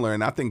very similar.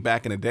 And I think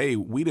back in the day,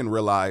 we didn't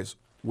realize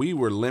we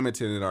were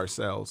limited in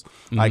ourselves.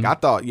 Like, I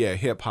thought, yeah,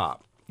 hip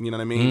hop. You know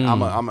what I mean?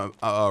 I'm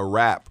a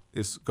rap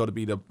is going to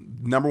be the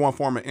number one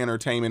form of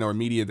entertainment or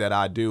media that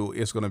I do.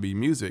 It's going to be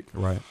music.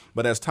 Right.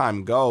 But as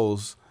time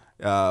goes,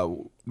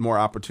 more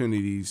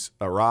opportunities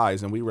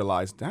arise, and we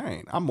realize,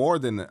 dang, I'm more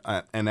than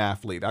an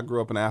athlete. I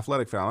grew up an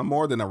athletic family. I'm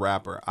more than a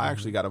rapper. I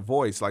actually got a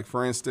voice. Like,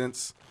 for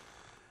instance,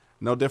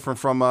 no different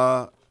from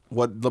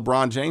what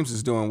LeBron James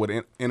is doing with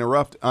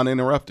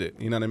Uninterrupted.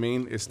 You know what I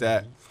mean? It's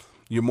that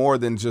you're more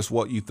than just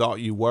what you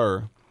thought you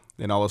were.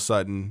 Then all of a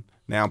sudden,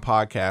 now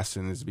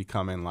podcasting is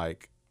becoming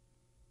like,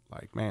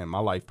 man, my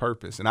life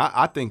purpose. And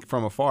I think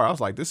from afar, I was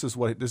like, this is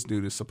what this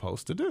dude is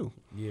supposed to do.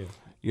 Yeah.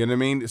 You know what I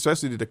mean?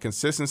 Especially the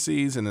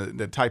consistencies and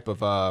the type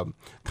of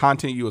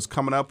content you was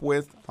coming up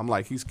with. I'm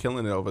like, he's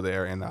killing it over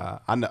there. And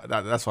I know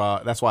that's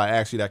why I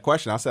asked you that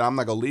question. I said, I'm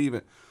not going to leave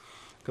it.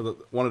 Because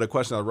one of the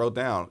questions I wrote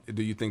down,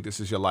 do you think this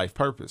is your life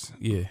purpose?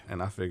 Yeah.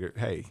 And I figured,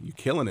 hey, you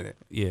killing it.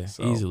 Yeah,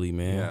 So, easily,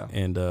 man. yeah.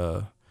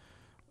 And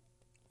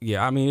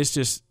yeah, I mean, it's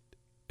just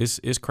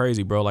it's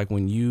crazy, bro. Like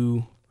when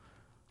you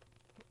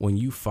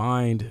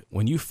find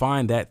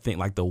that thing,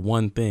 like the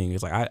one thing,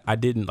 it's like I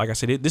didn't, like I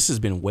said, this has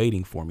been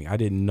waiting for me. I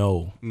didn't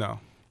know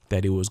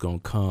that it was gonna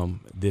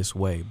come this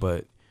way,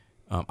 but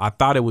I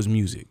thought it was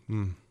music.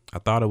 I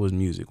thought it was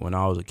music when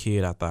I was a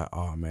kid. I thought,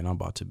 oh man, I'm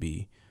about to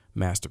be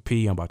Master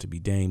P. I'm about to be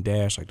Dame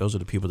Dash. Like those are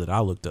the people that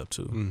I looked up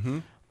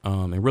to.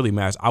 And really,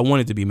 I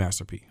wanted to be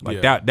Master P.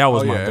 Like that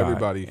was my guy.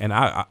 Everybody. And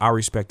I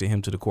respected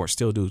him to the core,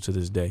 still do to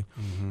this day.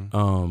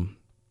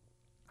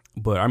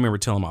 But I remember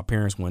telling my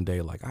parents one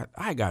day, like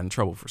I got in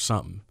trouble for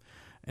something,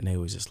 and they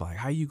was just like,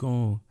 how you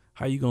gonna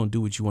do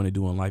what you want to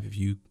do in life if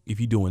you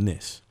doing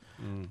this?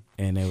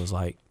 And they was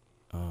like,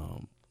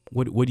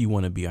 what do you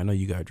want to be? I know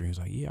you got dreams.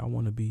 Like, yeah, I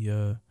want to be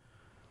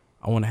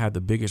I want to have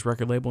the biggest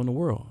record label in the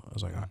world. I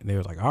was like, and they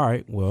was like, all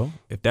right, well,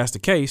 if that's the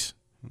case,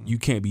 you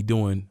can't be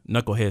doing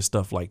knucklehead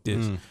stuff like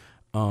this.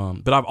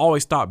 But I've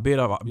always thought big.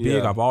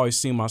 I've always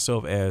seen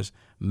myself as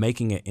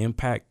making an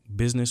impact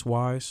business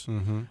wise.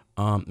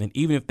 And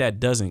even if that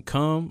doesn't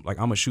come, like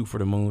I'm gonna shoot for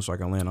the moon so I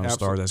can land on the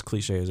stars, as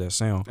cliche as that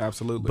sound.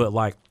 Absolutely. But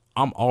like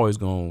I'm always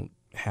gonna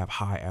have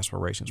high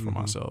aspirations for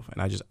myself,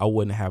 and I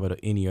wouldn't have it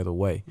any other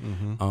way.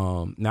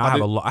 Now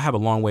I have a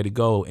long way to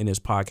go in this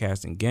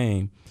podcasting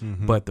game,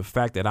 but the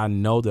fact that I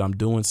know that I'm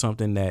doing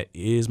something that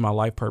is my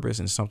life purpose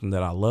and something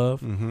that I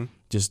love,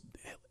 just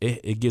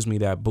it gives me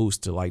that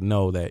boost to like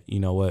know that, you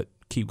know what,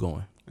 keep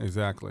going.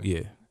 Exactly.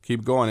 Yeah.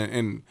 Keep going.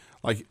 And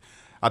like,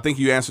 I think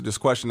you answered this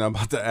question I'm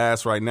about to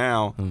ask right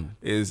now.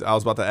 Is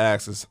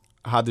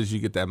how did you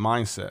get that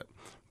mindset?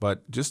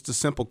 But just a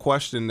simple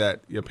question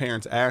that your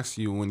parents ask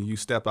you when you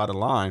step out of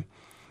line,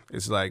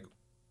 it's like,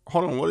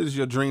 hold on, what is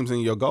your dreams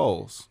and your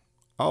goals?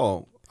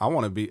 Oh, I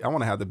want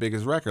to have the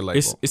biggest record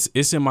label.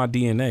 It's in my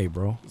DNA,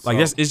 bro. Like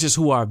it's just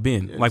who I've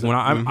been. Like when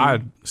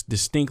I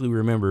distinctly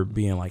remember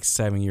being like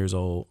 7 years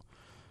old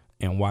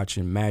and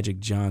watching Magic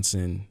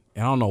Johnson.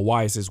 And I don't know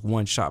why it's this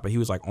one shot, but he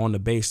was like on the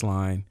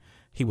baseline.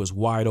 He was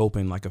wide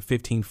open, like a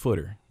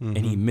 15-footer, and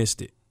he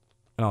missed it.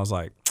 And I was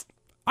like,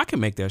 I can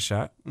make that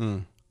shot.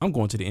 I'm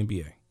going to the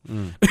NBA.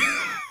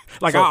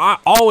 Like I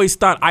always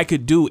thought I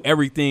could do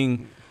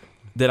everything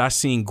that I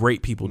seen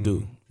great people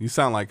do. You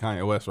sound like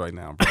Kanye West right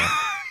now, bro.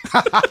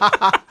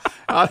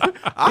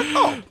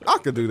 I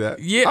could do that.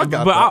 Yeah,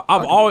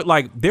 I've always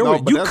like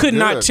you could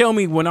not tell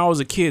me when I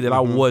was a kid that I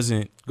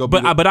wasn't.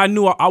 But I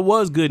knew I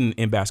was good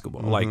in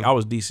basketball. Like I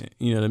was decent.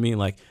 You know what I mean?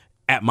 Like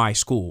at my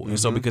school, and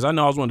so because I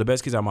know I was one of the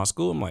best kids at my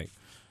school, I'm like,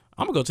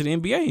 I'm gonna go to the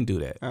NBA and do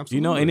that. Absolutely.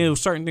 You know, and there were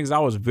certain things I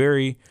was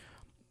very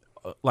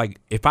like.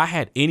 If I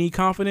had any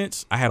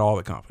confidence, I had all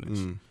the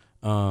confidence.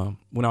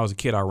 When I was a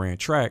kid, I ran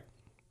track.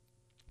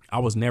 I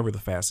was never the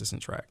fastest in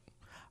track.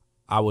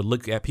 I would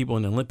look at people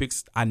in the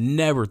Olympics. I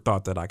never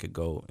thought that I could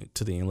go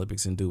to the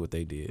Olympics and do what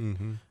they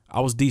did.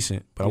 I was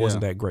decent, but I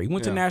wasn't that great. We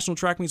went to national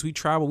track meets. We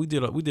traveled. We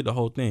did the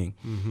whole thing.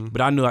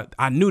 But I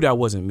knew that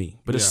wasn't me.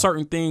 But there's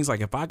certain things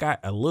like if I got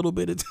a little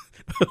bit of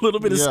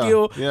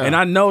skill, and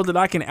I know that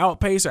I can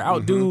outpace or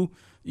outdo,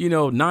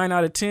 9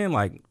 out of 10,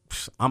 like.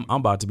 I'm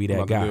about to be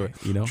that guy,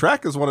 you know.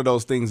 Track is one of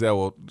those things that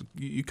will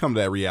you come to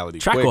that reality.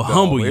 Track quick, will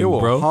humble you, bro.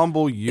 It will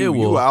humble you.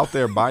 You out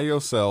there by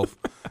yourself,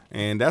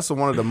 and that's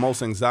one of the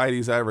most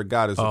anxieties I ever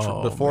got. Is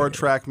before a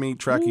track meet,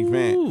 track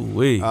event.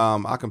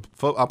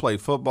 I played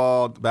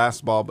football,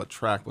 basketball, but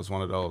track was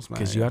one of those, man.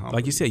 Because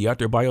like you said, you're out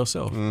there by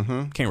yourself.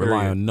 Can't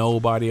rely on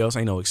nobody else.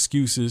 Ain't no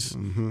excuses.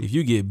 If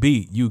you get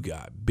beat, you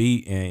got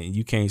beat, and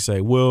you can't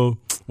say, well,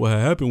 what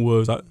happened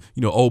was,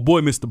 old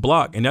boy missed the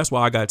block, and that's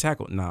why I got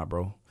tackled. Nah,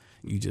 bro.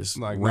 You just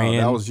ran. No,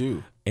 that was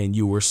you, and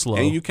you were slow.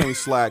 And you can't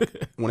slack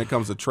when it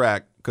comes to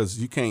track because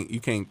you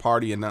can't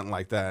party and nothing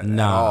like that at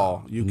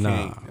all. You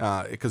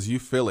can't because you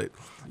feel it.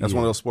 That's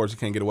one of those sports you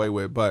can't get away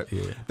with. But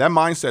that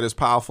mindset is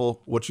powerful.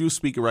 What you're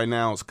speaking right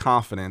now is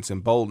confidence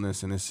and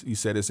boldness, and you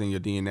said it's in your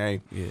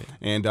DNA. Yeah.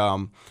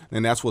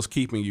 And that's what's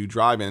keeping you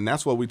driving. And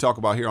that's what we talk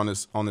about here on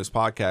this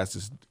podcast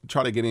is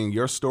try to get in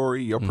your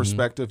story, your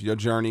perspective, your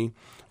journey,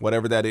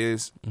 whatever that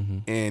is,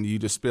 and you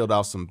just spilled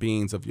out some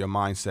beans of your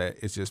mindset.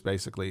 It's just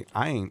basically,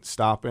 I ain't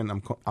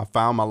stopping. I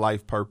found my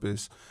life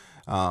purpose,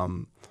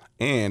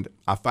 and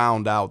I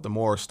found out the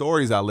more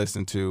stories I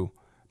listen to,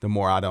 the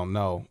more I don't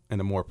know, and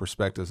the more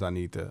perspectives I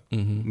need to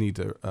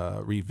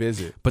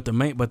revisit. But the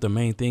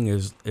main thing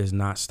is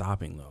not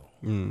stopping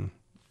though.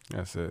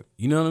 That's it.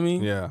 You know what I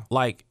mean? Yeah.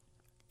 Like,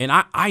 and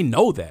I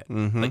know that.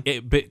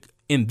 Like, but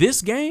in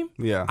this game,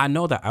 I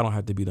know that I don't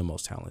have to be the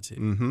most talented.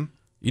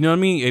 You know what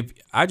I mean? If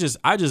I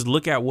just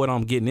look at what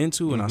I'm getting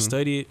into and I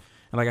study it,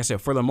 and like I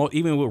said, for the most,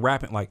 even with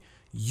rapping, like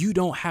you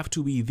don't have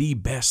to be the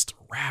best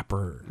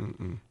rapper.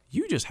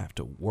 You just have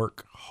to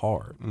work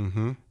hard.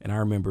 And I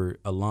remember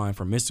a line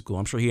from Mystical.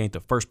 I'm sure he ain't the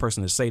first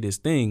person to say this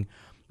thing,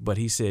 but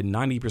he said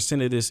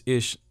 90% of this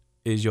ish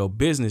is your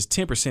business,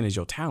 10% is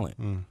your talent.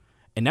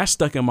 And that's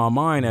stuck in my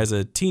mind as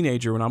a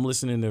teenager when I'm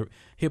listening to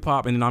hip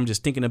hop, and then I'm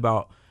just thinking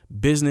about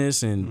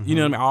business and you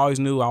know what I mean. I always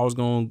knew I was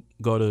going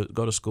to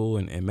go to school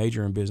and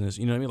major in business.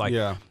 You know what I mean?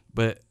 Like,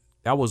 but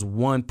that was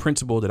one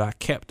principle that I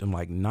kept. I'm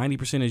like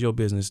 90% is your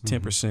business,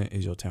 10%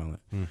 is your talent.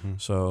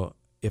 So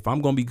if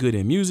I'm gonna be good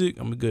in music,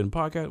 I'm good in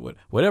podcast.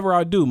 Whatever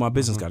I do, my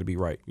business got to be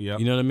right. You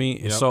know what I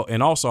mean? And so,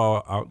 and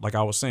also, like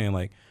I was saying,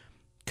 like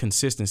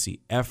consistency,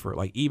 effort.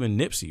 Like even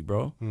Nipsey,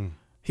 bro.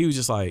 He was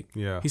just like,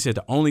 he said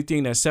the only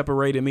thing that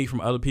separated me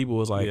from other people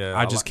was like,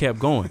 I just kept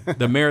going.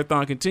 The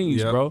marathon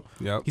continues, bro.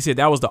 He said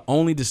that was the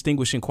only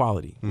distinguishing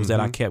quality was that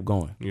I kept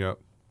going.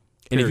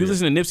 And if you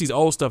listen to Nipsey's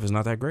old stuff, it's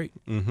not that great.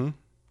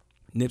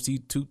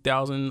 Nipsey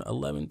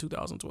 2011,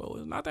 2012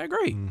 is not that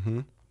great.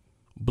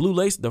 Blue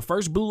Lace, the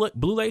first Blue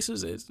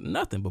Laces is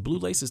nothing, but Blue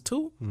Laces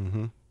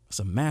 2, it's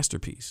a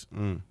masterpiece.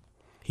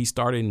 He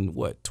started in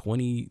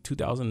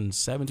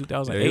 2007,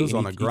 2008. He was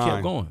on a grind. He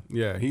kept going.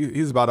 Yeah,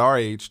 he's about our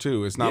age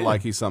too. It's not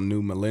like he's some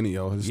new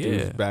millennial. His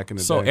dude's back in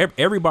the day. So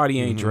everybody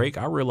ain't Drake.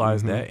 I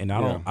realize that, and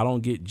I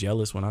don't get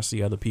jealous when I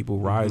see other people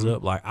rise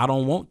up. Like I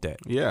don't want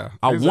that.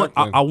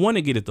 I want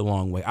to get it the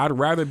long way. I'd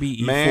rather be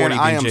E40 than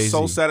I am Jay-Z.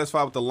 so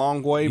satisfied with the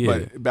long way,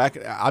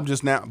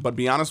 but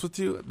be honest with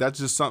you, that's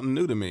just something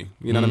new to me.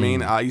 You know what I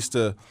mean?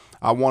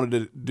 I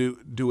wanted to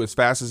do as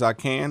fast as I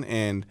can,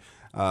 and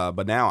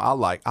but now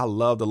I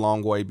love the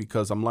long way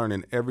because I'm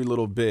learning every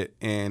little bit,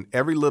 and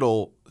every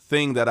little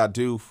thing that I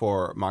do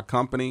for my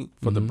company,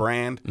 for the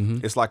brand,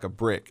 it's like a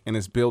brick, and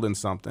it's building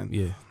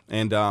something.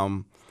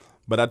 And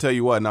but I tell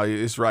you what, no,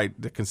 it's right.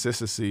 The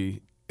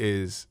consistency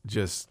is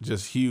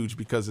just huge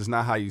because it's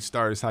not how you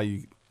start, it's how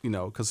you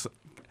because.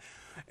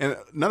 And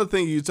another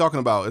thing you're talking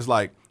about is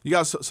like you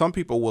got some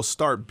people will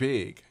start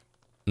big,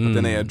 but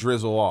then they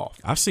drizzle off.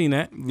 I've seen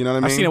that. You know what I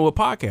mean? I've seen it with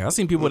podcasts. I've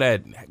seen people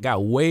that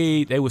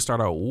they would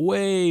start out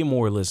way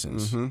more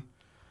listens. I'm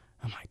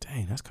like,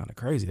 dang, that's kind of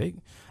crazy. They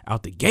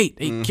out the gate,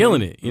 they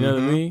killing it. You know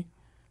what I mean?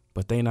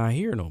 But they not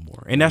here no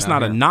more. And that's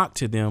not a knock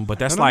to them, but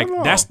that's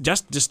that's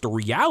just the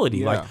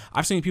reality. Yeah. Like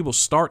I've seen people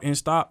start and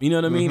stop, you know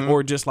what I mean?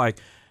 Or just like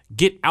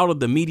get out of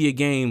the media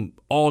game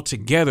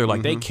altogether.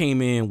 Like they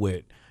came in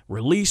with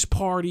release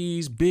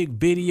parties, big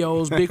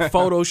videos, big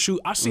photo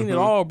shoot. I've seen it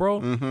all, bro.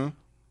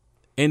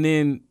 And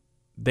then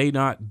they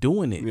not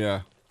doing it.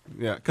 Yeah.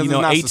 Because it's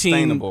not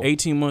sustainable.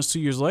 18 months, 2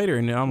 years later,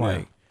 and I'm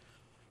like,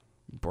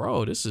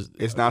 bro,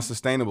 it's not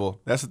sustainable.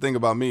 That's the thing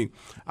about me.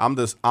 I'm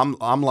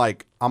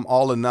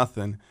all or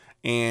nothing,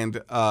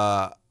 and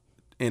I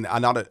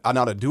know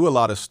how to do a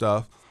lot of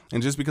stuff,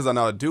 and just because I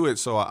know how to do it,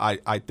 so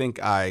I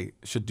think I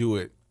should do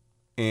it,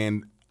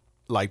 and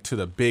like to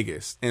the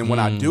biggest. And when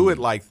I do it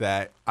like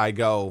that, I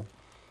go,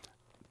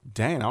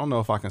 dang, I don't know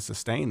if I can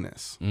sustain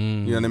this. You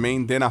know what I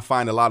mean? Then I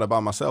find a lot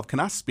about myself. Can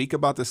I speak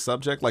about this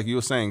subject, like you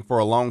were saying, for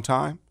a long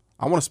time?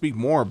 I want to speak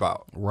more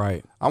about.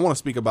 Right. I want to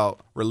speak about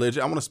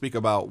religion. I want to speak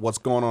about what's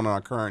going on in our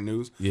current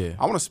news. Yeah.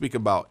 I want to speak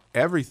about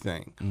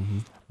everything.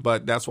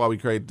 But that's why we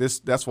create this.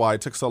 That's why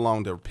it took so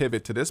long to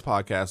pivot to this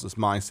podcast. This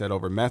mindset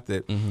over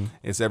method.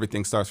 It's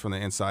everything starts from the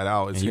inside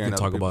out. It's and you can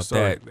talk about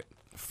that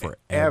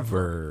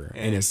forever,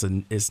 and it's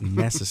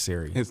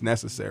necessary. It's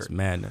necessary. It's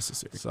mad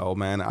necessary. So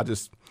man,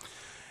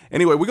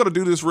 anyway, we're gonna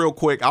do this real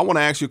quick. I want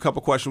to ask you a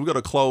couple questions. We're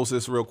gonna close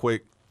this real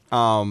quick.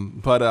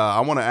 But I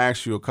want to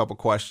ask you a couple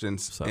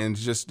questions, and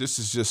this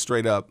is just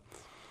straight up,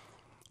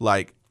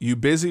 like, you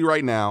busy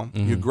right now,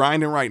 you're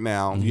grinding right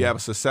now, you have a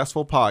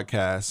successful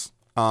podcast,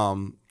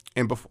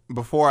 and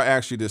before I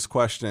ask you this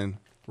question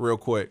real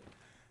quick,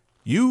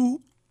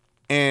 you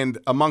and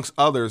amongst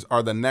others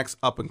are the next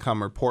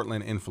up-and-comer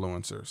Portland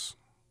influencers,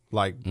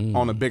 like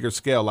on a bigger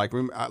scale, like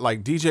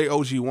DJ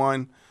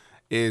OG1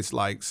 is,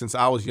 like, since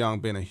I was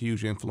young, been a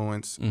huge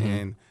influence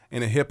in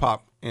the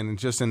hip-hop and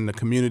just in the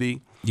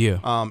community.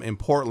 In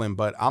Portland,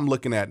 but I'm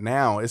looking at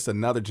now, it's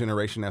another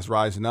generation that's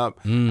rising up.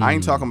 I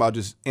ain't talking about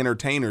just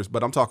entertainers,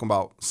 but I'm talking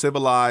about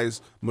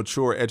civilized,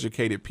 mature,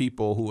 educated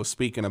people who are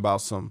speaking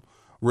about some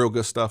real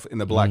good stuff in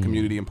the black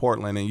community in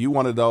Portland. And you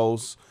one of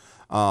those,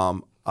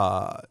 and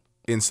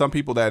some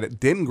people that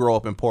didn't grow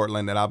up in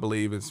Portland that I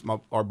believe is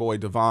our boy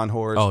Devon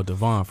Horse. Oh,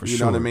 Devon, for sure. You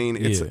know what I mean?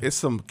 It's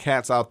some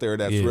cats out there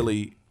that's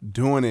really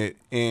doing it.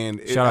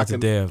 And shout out to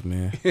Dev,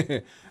 man.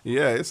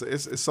 Yeah,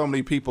 it's so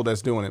many people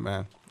that's doing it,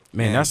 man.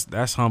 Man,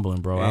 that's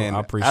humbling, bro. I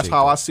appreciate that's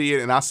how I see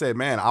it. And I said,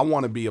 man, I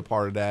want to be a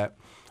part of that.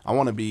 I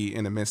want to be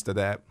in the midst of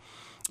that.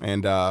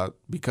 And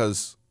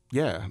because,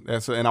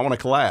 and I want to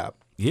collab.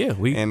 Yeah,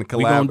 we collab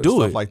gonna do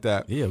stuff it like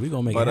that. Yeah, we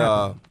gonna make it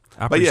happen.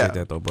 I appreciate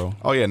that though, bro.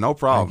 Oh yeah, no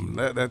problem.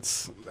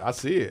 That's I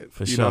see it.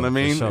 For you sure, know what I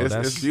mean? Sure.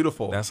 It's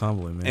beautiful. That's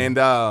humbling, man.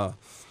 And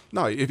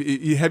no,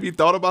 have you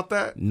thought about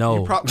that?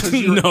 No.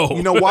 No.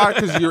 You know why?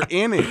 Because you're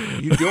in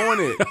it. You're doing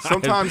it.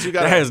 Sometimes you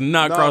got. That has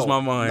not crossed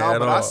my mind at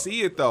but all. I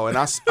see it though, and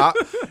I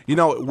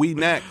we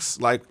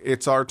next, like,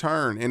 it's our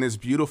turn, and it's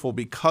beautiful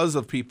because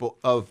of people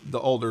of the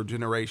older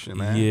generation,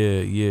 man.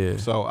 Yeah.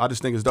 So I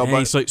just think it's dope.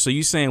 Dang, so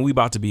you saying we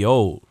about to be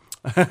old?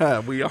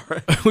 We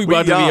are. we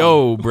about to be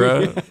old,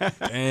 bro.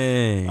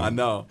 Dang. I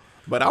know.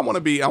 But I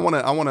want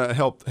to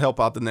help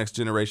out the next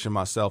generation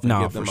myself and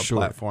give them a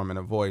platform and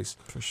a voice.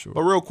 For sure.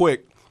 But real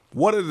quick,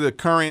 what is your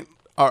current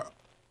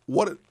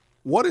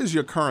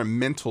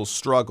mental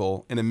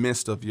struggle in the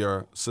midst of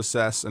your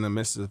success, in the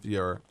midst of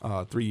your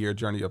 3-year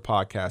journey of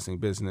podcasting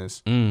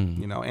business,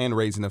 and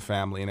raising a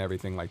family and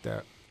everything like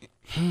that?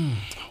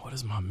 What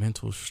is my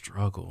mental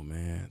struggle,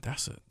 man?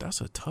 That's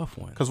a tough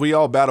one. Because we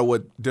all battle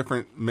with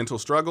different mental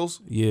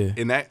struggles. Yeah.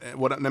 And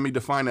let me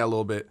define that a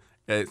little bit.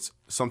 It's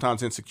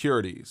sometimes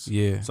insecurities.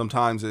 Yeah.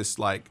 Sometimes it's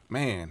like,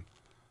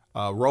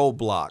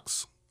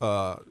 roadblocks,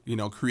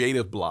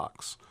 creative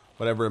blocks,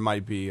 whatever it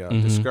might be,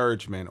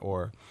 discouragement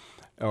or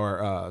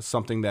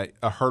something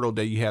a hurdle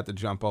that you had to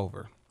jump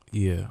over.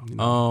 Yeah.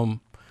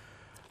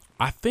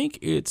 I think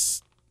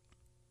it's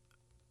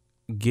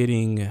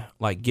getting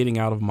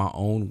out of my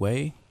own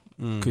way.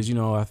 Cause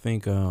I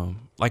think,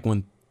 like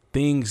when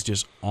things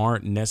just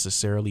aren't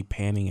necessarily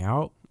panning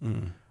out,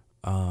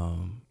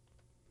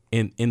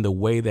 in the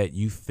way that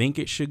you think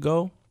it should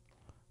go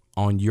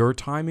on your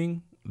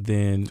timing,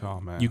 then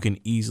you can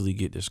easily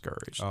get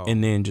discouraged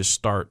and then just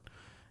start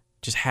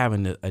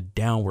having a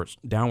downward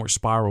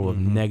spiral of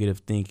negative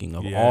thinking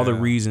of all the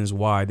reasons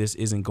why this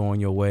isn't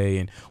going your way.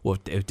 And well,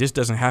 if this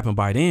doesn't happen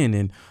by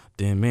then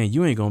man,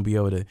 you ain't gonna be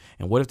able to.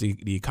 And what if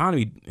the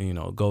economy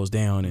goes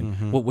down,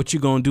 and what you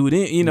gonna do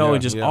then?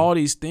 All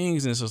these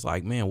things, and it's just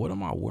like, man, what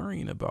am I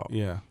worrying about?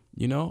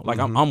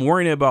 I'm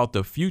worrying about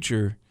the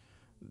future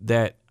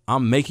that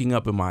I'm making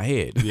up in my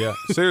head. Yeah,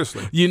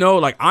 seriously.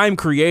 I'm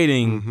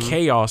creating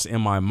chaos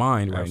in my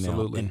mind right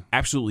now, and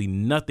absolutely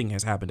nothing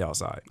has happened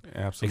outside,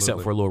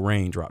 except for a little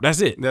raindrop.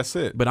 That's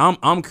it. But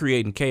I'm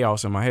creating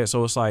chaos in my head.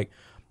 So it's like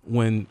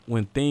when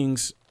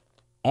things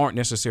aren't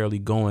necessarily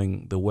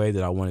going the way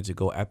that I wanted to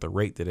go at the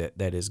rate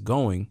that is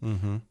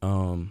going,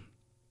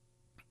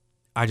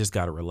 I just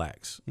gotta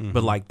relax.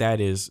 But like that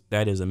is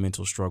a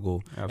mental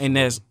struggle. Absolutely. And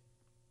that's,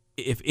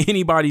 if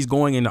anybody's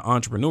going into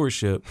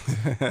entrepreneurship,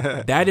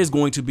 that is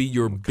going to be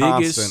your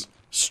biggest Constant.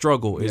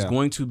 struggle, is Yeah.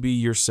 going to be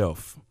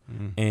yourself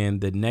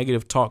and the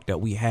negative talk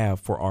that we have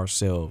for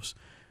ourselves.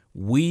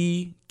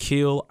 We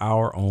kill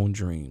our own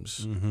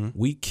dreams.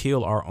 We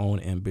kill our own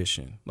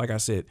ambition. Like I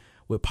said,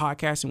 with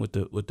podcasting,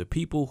 with the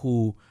people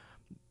who,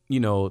 you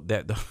know,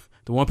 that the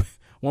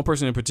one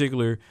person in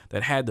particular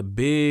that had the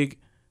big,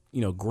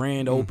 you know,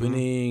 grand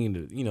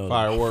opening, you know,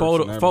 Fireworks and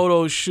everything.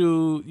 photo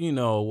shoot, you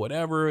know,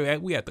 whatever.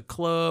 We at the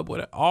club,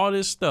 all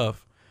this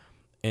stuff,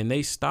 and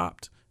they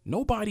stopped.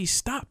 Nobody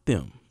stopped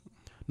them.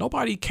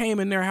 Nobody came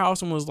in their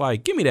house and was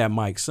like, "Give me that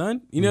mic,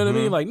 son." You know what I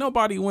mean? Like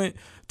nobody went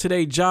to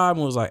their job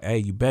and was like, "Hey,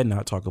 you better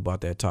not talk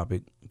about that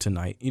topic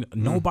tonight." You know,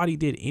 nobody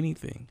did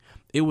anything.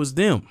 It was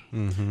them.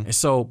 And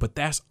so, but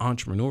that's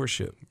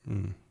entrepreneurship.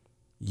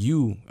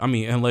 I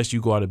mean, unless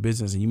you go out of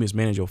business and you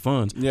mismanage your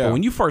funds. Yeah. But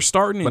when you first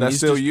starting, But that's it's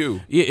still just-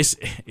 you. Yeah,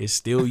 it's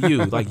still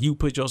you. Like you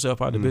put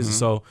yourself out of business.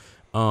 So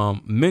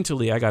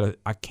mentally,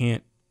 I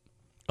can't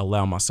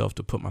allow myself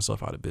to put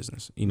myself out of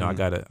business. You know, I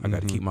gotta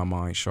keep my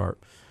mind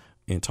sharp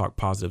and talk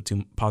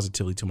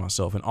positively to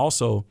myself. And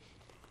also,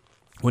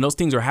 when those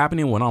things are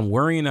happening, when I'm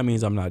worrying, that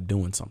means I'm not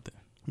doing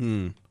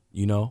something.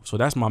 You know, so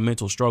that's my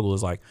mental struggle,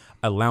 is like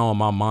allowing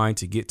my mind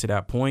to get to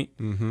that point.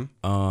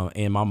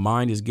 And my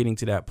mind is getting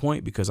to that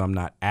point because I'm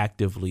not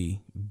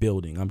actively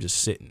building. I'm just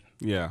sitting,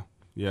 Yeah.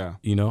 Yeah.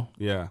 you know?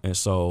 Yeah. And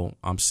so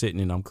I'm sitting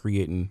and I'm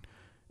creating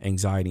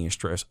anxiety and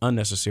stress,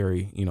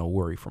 unnecessary, you know,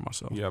 worry for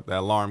myself. Yep, that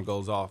alarm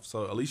goes off.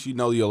 So at least you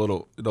know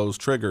your those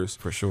triggers.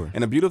 For sure.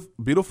 And a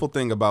beautiful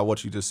thing about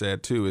what you just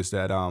said too is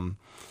that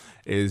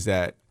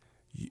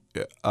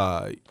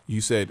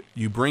you said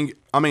you bring.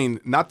 I mean,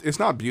 it's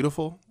not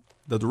beautiful.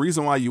 The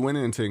reason why you went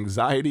into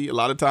anxiety, a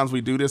lot of times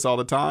we do this all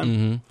the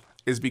time,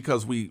 is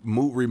because we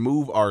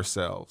remove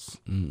ourselves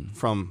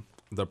from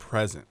the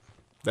present.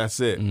 That's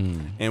it.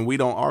 And we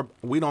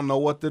don't know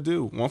what to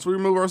do. Once we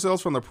remove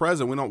ourselves from the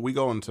present, we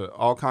go into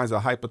all kinds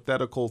of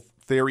hypothetical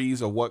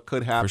theories of what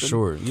could happen. For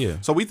sure, yeah.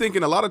 So a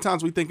lot of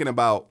times we thinking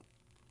about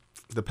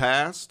the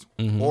past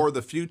or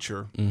the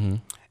future,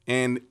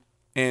 and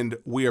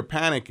we are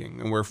panicking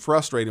and we're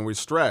frustrated and we're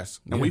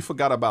stressed, and we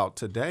forgot about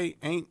today.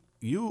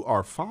 You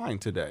are fine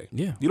today.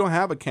 Yeah. You don't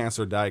have a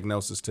cancer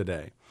diagnosis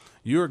today.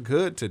 You're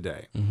good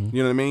today. You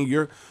know what I mean?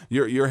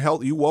 You're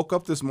healthy. You woke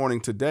up this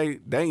morning today.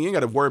 Dang, you ain't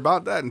got to worry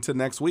about that until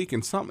next week.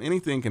 And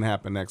anything can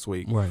happen next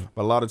week. Right.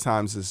 But a lot of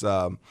times it's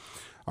our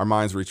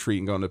minds retreat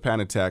and go into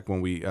panic attack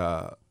when we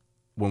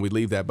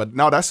leave that. But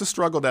no, that's a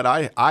struggle that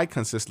I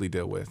consistently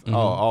deal with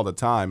all the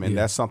time, and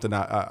that's something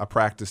I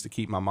practice to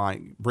keep my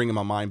mind, bringing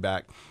my mind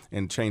back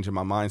and changing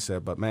my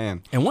mindset. But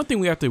man, And one thing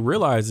we have to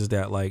realize is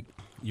that, like,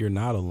 you're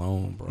not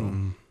alone,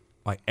 bro.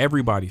 Like,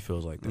 everybody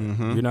feels like that.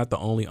 You're not the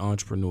only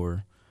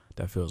entrepreneur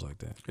that feels like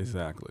that.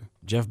 exactly.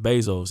 Jeff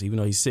Bezos, even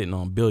though he's sitting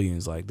on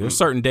billions, like, there's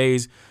certain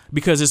days,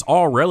 because it's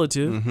all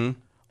relative.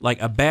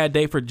 Like, a bad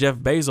day for Jeff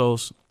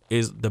Bezos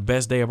is the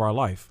best day of our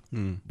life.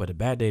 But a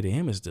bad day to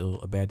him is still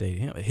a bad day to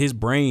him. His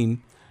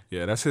brain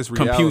Yeah, that's his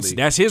reality. computes.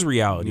 That's his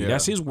reality. Yeah.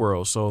 That's his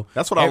world. So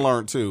That's what I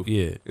learned too.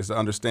 Yeah. Is to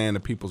understand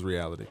the people's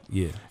reality.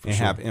 Yeah, for And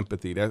sure. have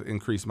empathy. That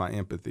increased my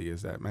empathy.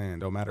 Is that, man,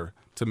 don't matter.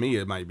 To me,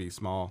 it might be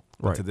small,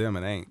 but Right. to them,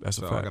 it ain't. That's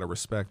a so I fact. got to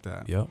respect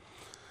that. Yep.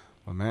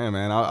 But man,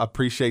 I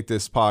appreciate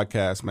this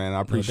podcast, man. I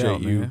appreciate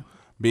doubt, you man.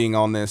 being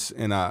on this,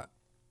 and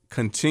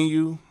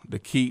continue to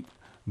keep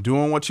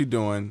doing what you're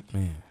doing,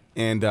 Man.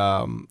 and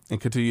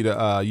continue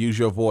to use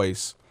your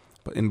voice.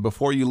 And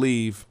before you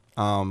leave,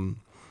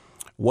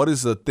 what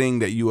is the thing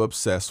that you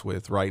obsess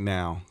with right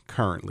now,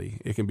 currently?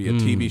 It can be a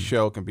TV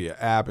show, it can be an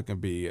app, it can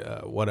be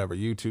whatever,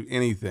 YouTube,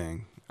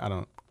 anything.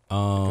 It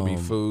can be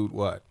food.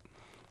 What?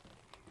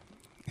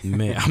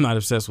 Man, I'm not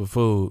obsessed with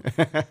food.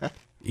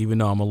 Even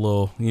though I'm a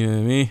little, you know what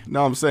I mean?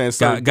 No, I'm saying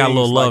Got a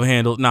little love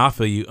handle. Nah, I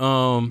feel you.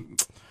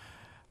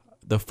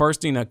 The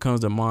first thing that comes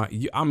to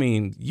mind, I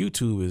mean,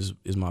 YouTube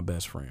is my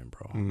best friend,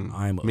 bro.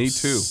 I'm Me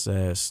too.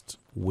 obsessed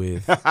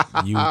with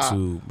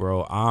YouTube,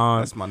 bro.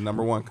 That's my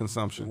number one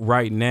consumption.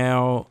 Right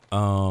now,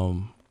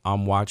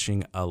 I'm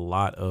watching a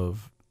lot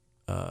of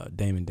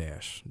Damon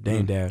Dash.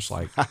 Dame Dash,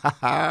 like,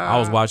 I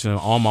was watching him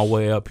on my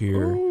way up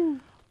here.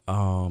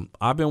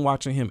 I've been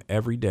watching him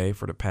every day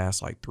for the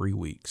past like 3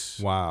 weeks.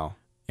 Wow.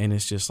 And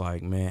it's just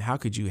like, man, how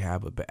could you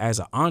have as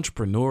an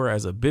entrepreneur,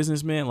 as a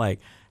businessman, like,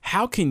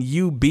 how can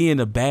you be in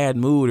a bad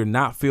mood or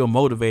not feel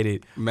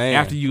motivated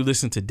after you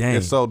listen to Dame?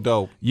 It's so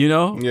dope. You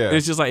know? Yeah.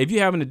 It's just like, if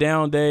you're having a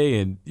down day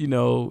and, you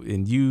know,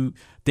 and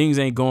things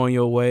ain't going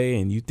your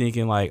way and you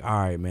thinking like, all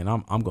right, man,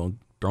 I'm going to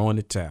throw in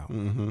the towel.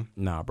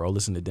 Nah, bro,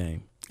 listen to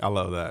Dame. I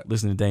love that.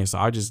 Listen to Dame. So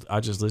I just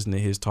listen to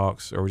his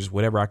talks or just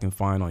whatever I can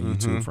find on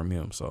YouTube from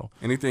him. So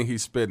anything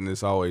he's spitting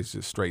is always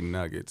just straight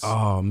nuggets.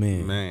 Oh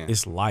man,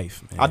 it's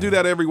life, man. I do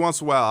that every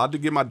once in a while. I do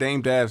get my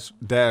Dame Dash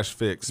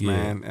fix,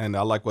 man, and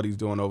I like what he's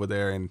doing over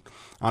there in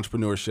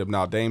entrepreneurship.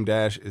 Now Dame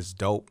Dash is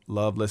dope.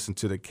 Love listening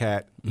to the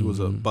cat. He was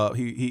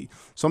he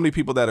so many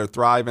people that are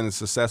thriving and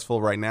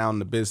successful right now in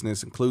the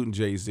business, including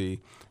Jay-Z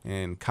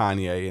and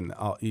Kanye and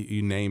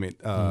you name it.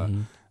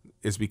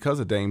 It's because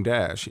of Dame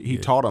Dash. He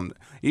taught them.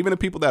 Even the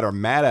people that are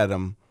mad at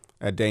him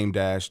at Dame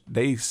Dash,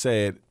 they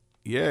said,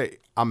 "Yeah,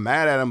 I'm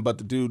mad at him, but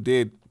the dude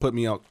did put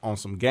me on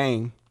some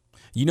game."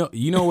 You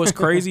know what's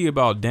crazy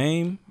about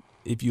Dame?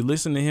 If you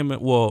listen to him,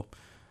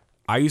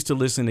 I used to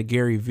listen to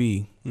Gary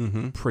Vee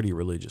pretty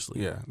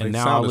religiously. Yeah, and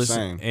now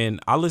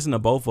I listen to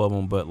both of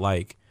them, but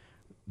like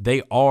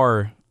they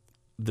are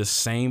the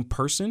same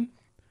person.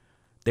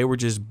 They were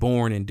just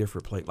born in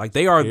different places. Like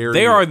they are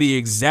the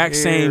exact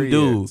same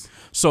dude.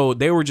 So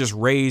they were just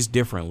raised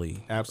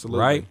differently. Absolutely.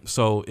 Right?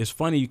 So it's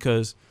funny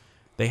because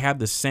they have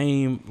the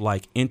same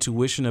like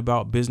intuition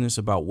about business,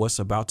 about what's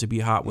about to be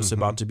hot, what's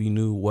about to be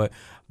new, what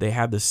they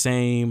have the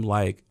same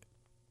like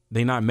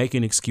they're not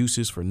making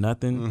excuses for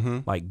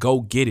nothing. Like go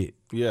get it.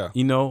 Yeah.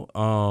 You know?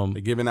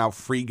 They're giving out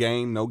free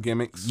game, no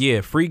gimmicks. Yeah,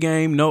 free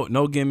game,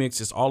 no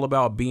gimmicks. It's all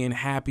about being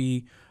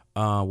happy.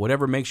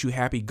 Whatever makes you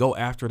happy, go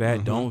after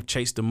that. Don't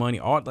chase the money.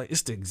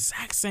 It's the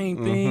exact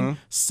same thing.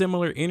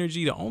 Similar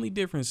energy. The only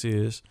difference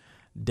is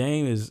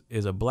Dame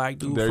is a black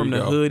dude from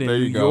the hood in New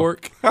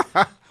York,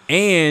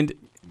 and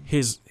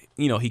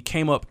he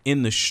came up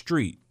in the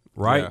street,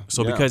 right?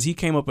 Because he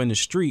came up in the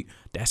street,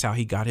 that's how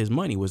he got his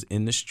money, was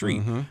in the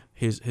street.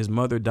 His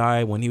mother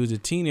died when he was a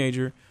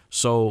teenager,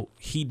 so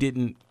he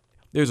didn't.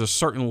 There's a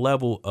certain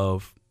level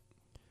of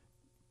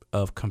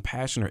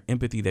compassion or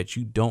empathy that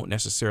you don't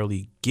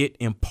necessarily get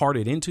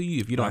imparted into you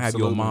if you don't have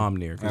your mom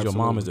there, because your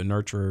mom is the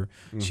nurturer.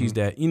 She's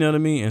that, you know what I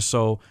mean?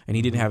 And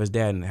he didn't have his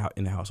dad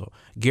in the household.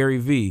 Gary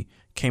Vee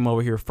came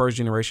over here, first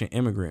generation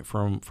immigrant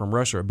from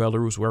Russia or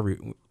Belarus, wherever,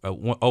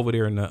 over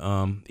there in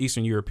the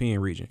Eastern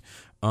European region.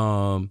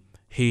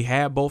 He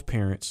had both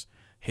parents.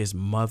 His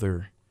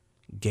mother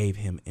gave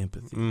him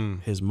empathy.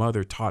 His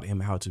mother taught him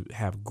how to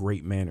have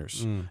great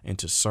manners and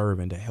to serve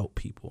and to help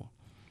people.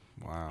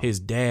 Wow. His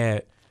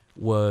dad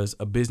was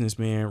a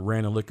businessman,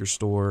 ran a liquor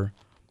store,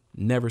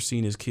 never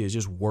seen his kids,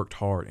 just worked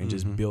hard and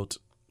just built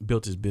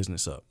his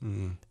business up.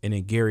 And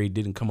then Gary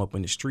didn't come up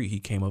in the street, he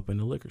came up in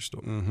the liquor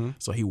store.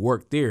 So he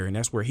worked there, and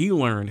that's where he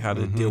learned how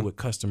to deal with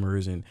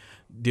customers and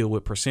deal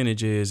with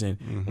percentages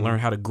and learn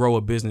how to grow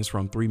a business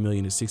from 3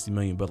 million to 60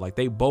 million. But like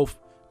they both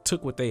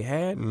took what they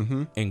had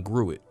and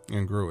grew it.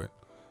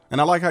 And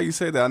I like how you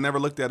say that. I never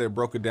looked at it and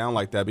broke it down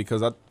like that,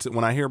 because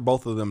when I hear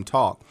both of them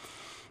talk,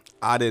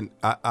 I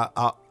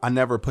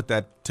never put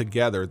that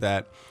together,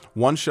 that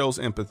one shows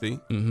empathy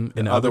and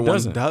the other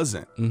one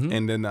doesn't.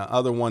 And then the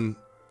other one,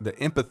 the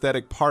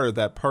empathetic part of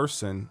that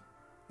person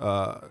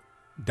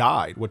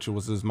died, which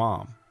was his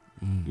mom.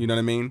 You know what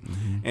I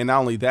mean? And not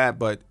only that,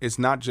 but it's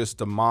not just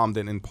the mom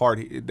that in part,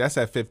 that's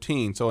at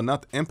 15. So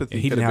enough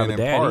empathy could have been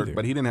in part,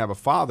 but he didn't have a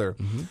father.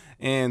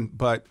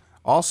 But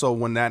also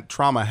when that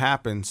trauma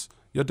happens,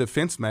 your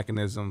defense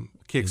mechanism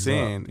kicks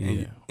in,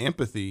 and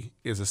empathy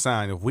is a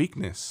sign of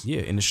weakness. Yeah,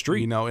 in the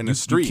street. You know, in the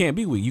street. You can't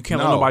be weak. You can't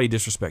let nobody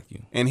disrespect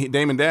you. And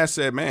Dame Dash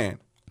said, man,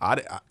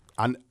 I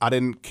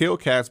didn't kill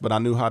cats, but I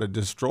knew how to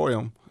destroy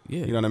them.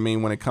 Yeah. You know what I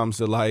mean? When it comes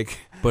to like,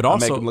 but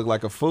also, make him look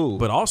like a fool.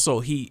 But also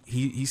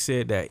he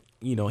said that,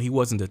 you know, he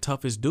wasn't the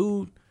toughest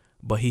dude,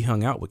 but he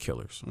hung out with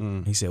killers.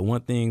 He said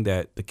one thing,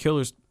 that the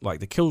killers were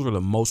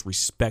the most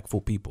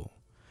respectful people.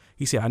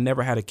 He said, I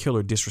never had a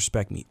killer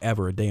disrespect me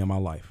ever a day in my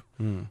life.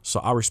 So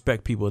I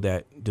respect people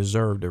that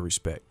deserve the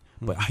respect.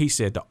 But he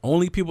said the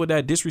only people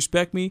that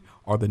disrespect me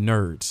are the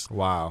nerds.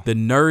 Wow. The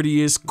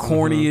nerdiest,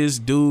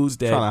 corniest dudes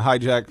that trying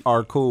to hijack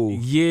our cool.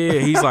 Yeah,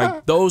 he's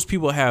like, those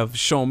people have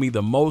shown me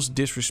the most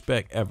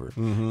disrespect ever.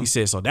 He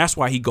said, so that's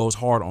why he goes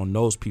hard on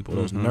those people,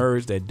 those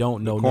nerds that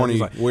don't know corny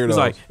weirdos. He's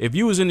like, if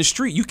you was in the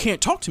street, you can't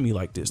talk to me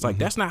like this. Like,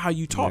 that's not how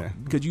you talk.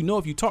 Because you know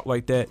if you talk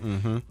like that,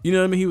 you know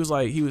what I mean?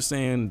 He was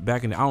saying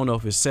back in I don't know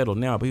if it's settled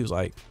now, but he was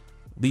like,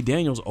 Lee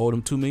Daniels owed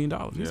him $2 million.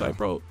 He's like,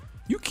 bro,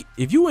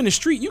 if you in the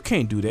street, you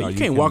can't do that. You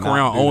can't walk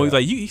around only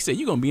like he said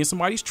you're gonna be in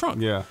somebody's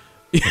trunk. Yeah.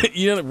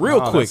 You know,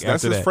 real quick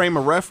that's after his that. frame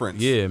of reference.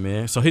 Yeah,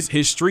 man. So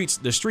the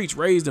streets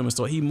raised him, and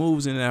so he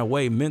moves in that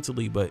way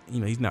mentally, but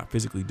you know, he's not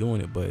physically doing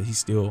it, but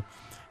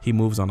he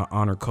moves on an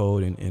honor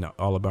code and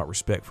all about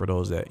respect for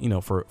those that, you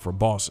know, for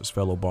bosses,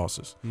 fellow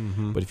bosses.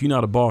 But if you're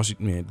not a boss,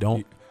 man,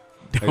 don't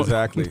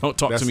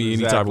talk to me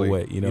any type of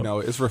way. You know,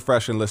 it's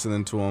refreshing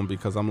listening to him,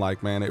 because I'm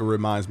like, man, it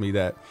reminds me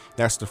that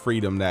that's the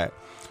freedom that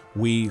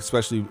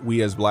especially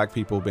we as black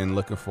people, been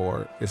looking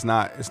for. It's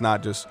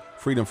not just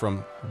freedom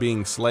from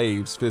being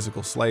slaves,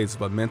 physical slaves,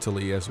 but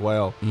mentally as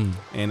well.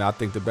 And I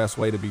think the best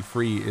way to be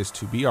free is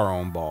to be our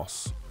own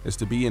boss, is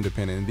to be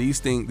independent. And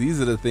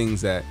these are the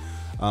things that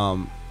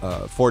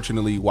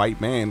fortunately white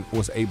man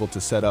was able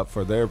to set up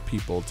for their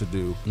people to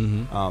do.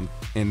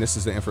 And this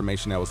is the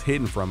information that was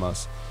hidden from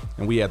us,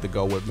 and we had to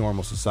go with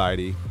normal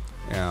society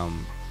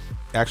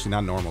Actually,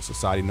 not normal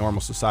society.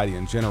 Normal society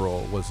in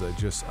general was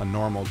just a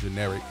normal,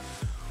 generic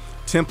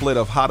template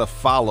of how to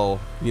follow,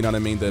 you know what I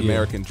mean, the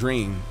American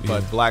dream.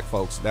 But black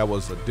folks, that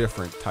was a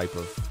different type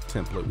of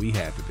template we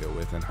had to deal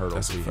with and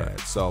hurdles we had.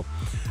 So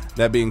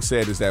that being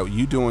said, is that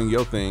you doing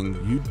your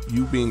thing,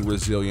 you being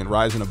resilient,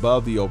 rising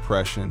above the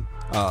oppression,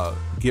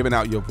 giving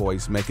out your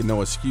voice, making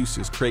no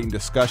excuses, creating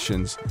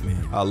discussions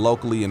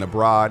locally and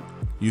abroad,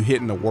 you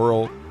hitting the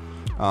world.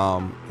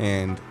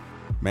 And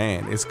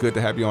man, it's good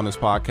to have you on this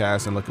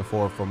podcast and looking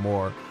forward for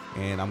more.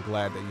 And I'm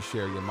glad that you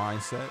share your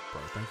mindset.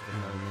 Bro, thank you for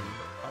having me.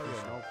 Oh,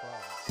 yeah, no problem.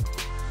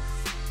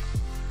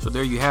 So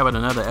there you have it,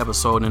 another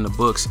episode in the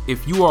books.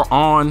 If you are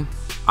on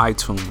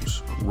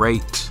iTunes,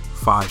 rate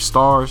 5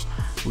 stars,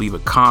 leave a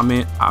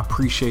comment. I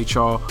appreciate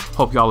y'all.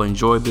 Hope y'all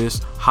enjoyed this.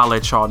 Holla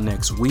at y'all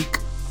next week.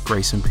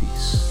 Grace and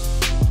peace.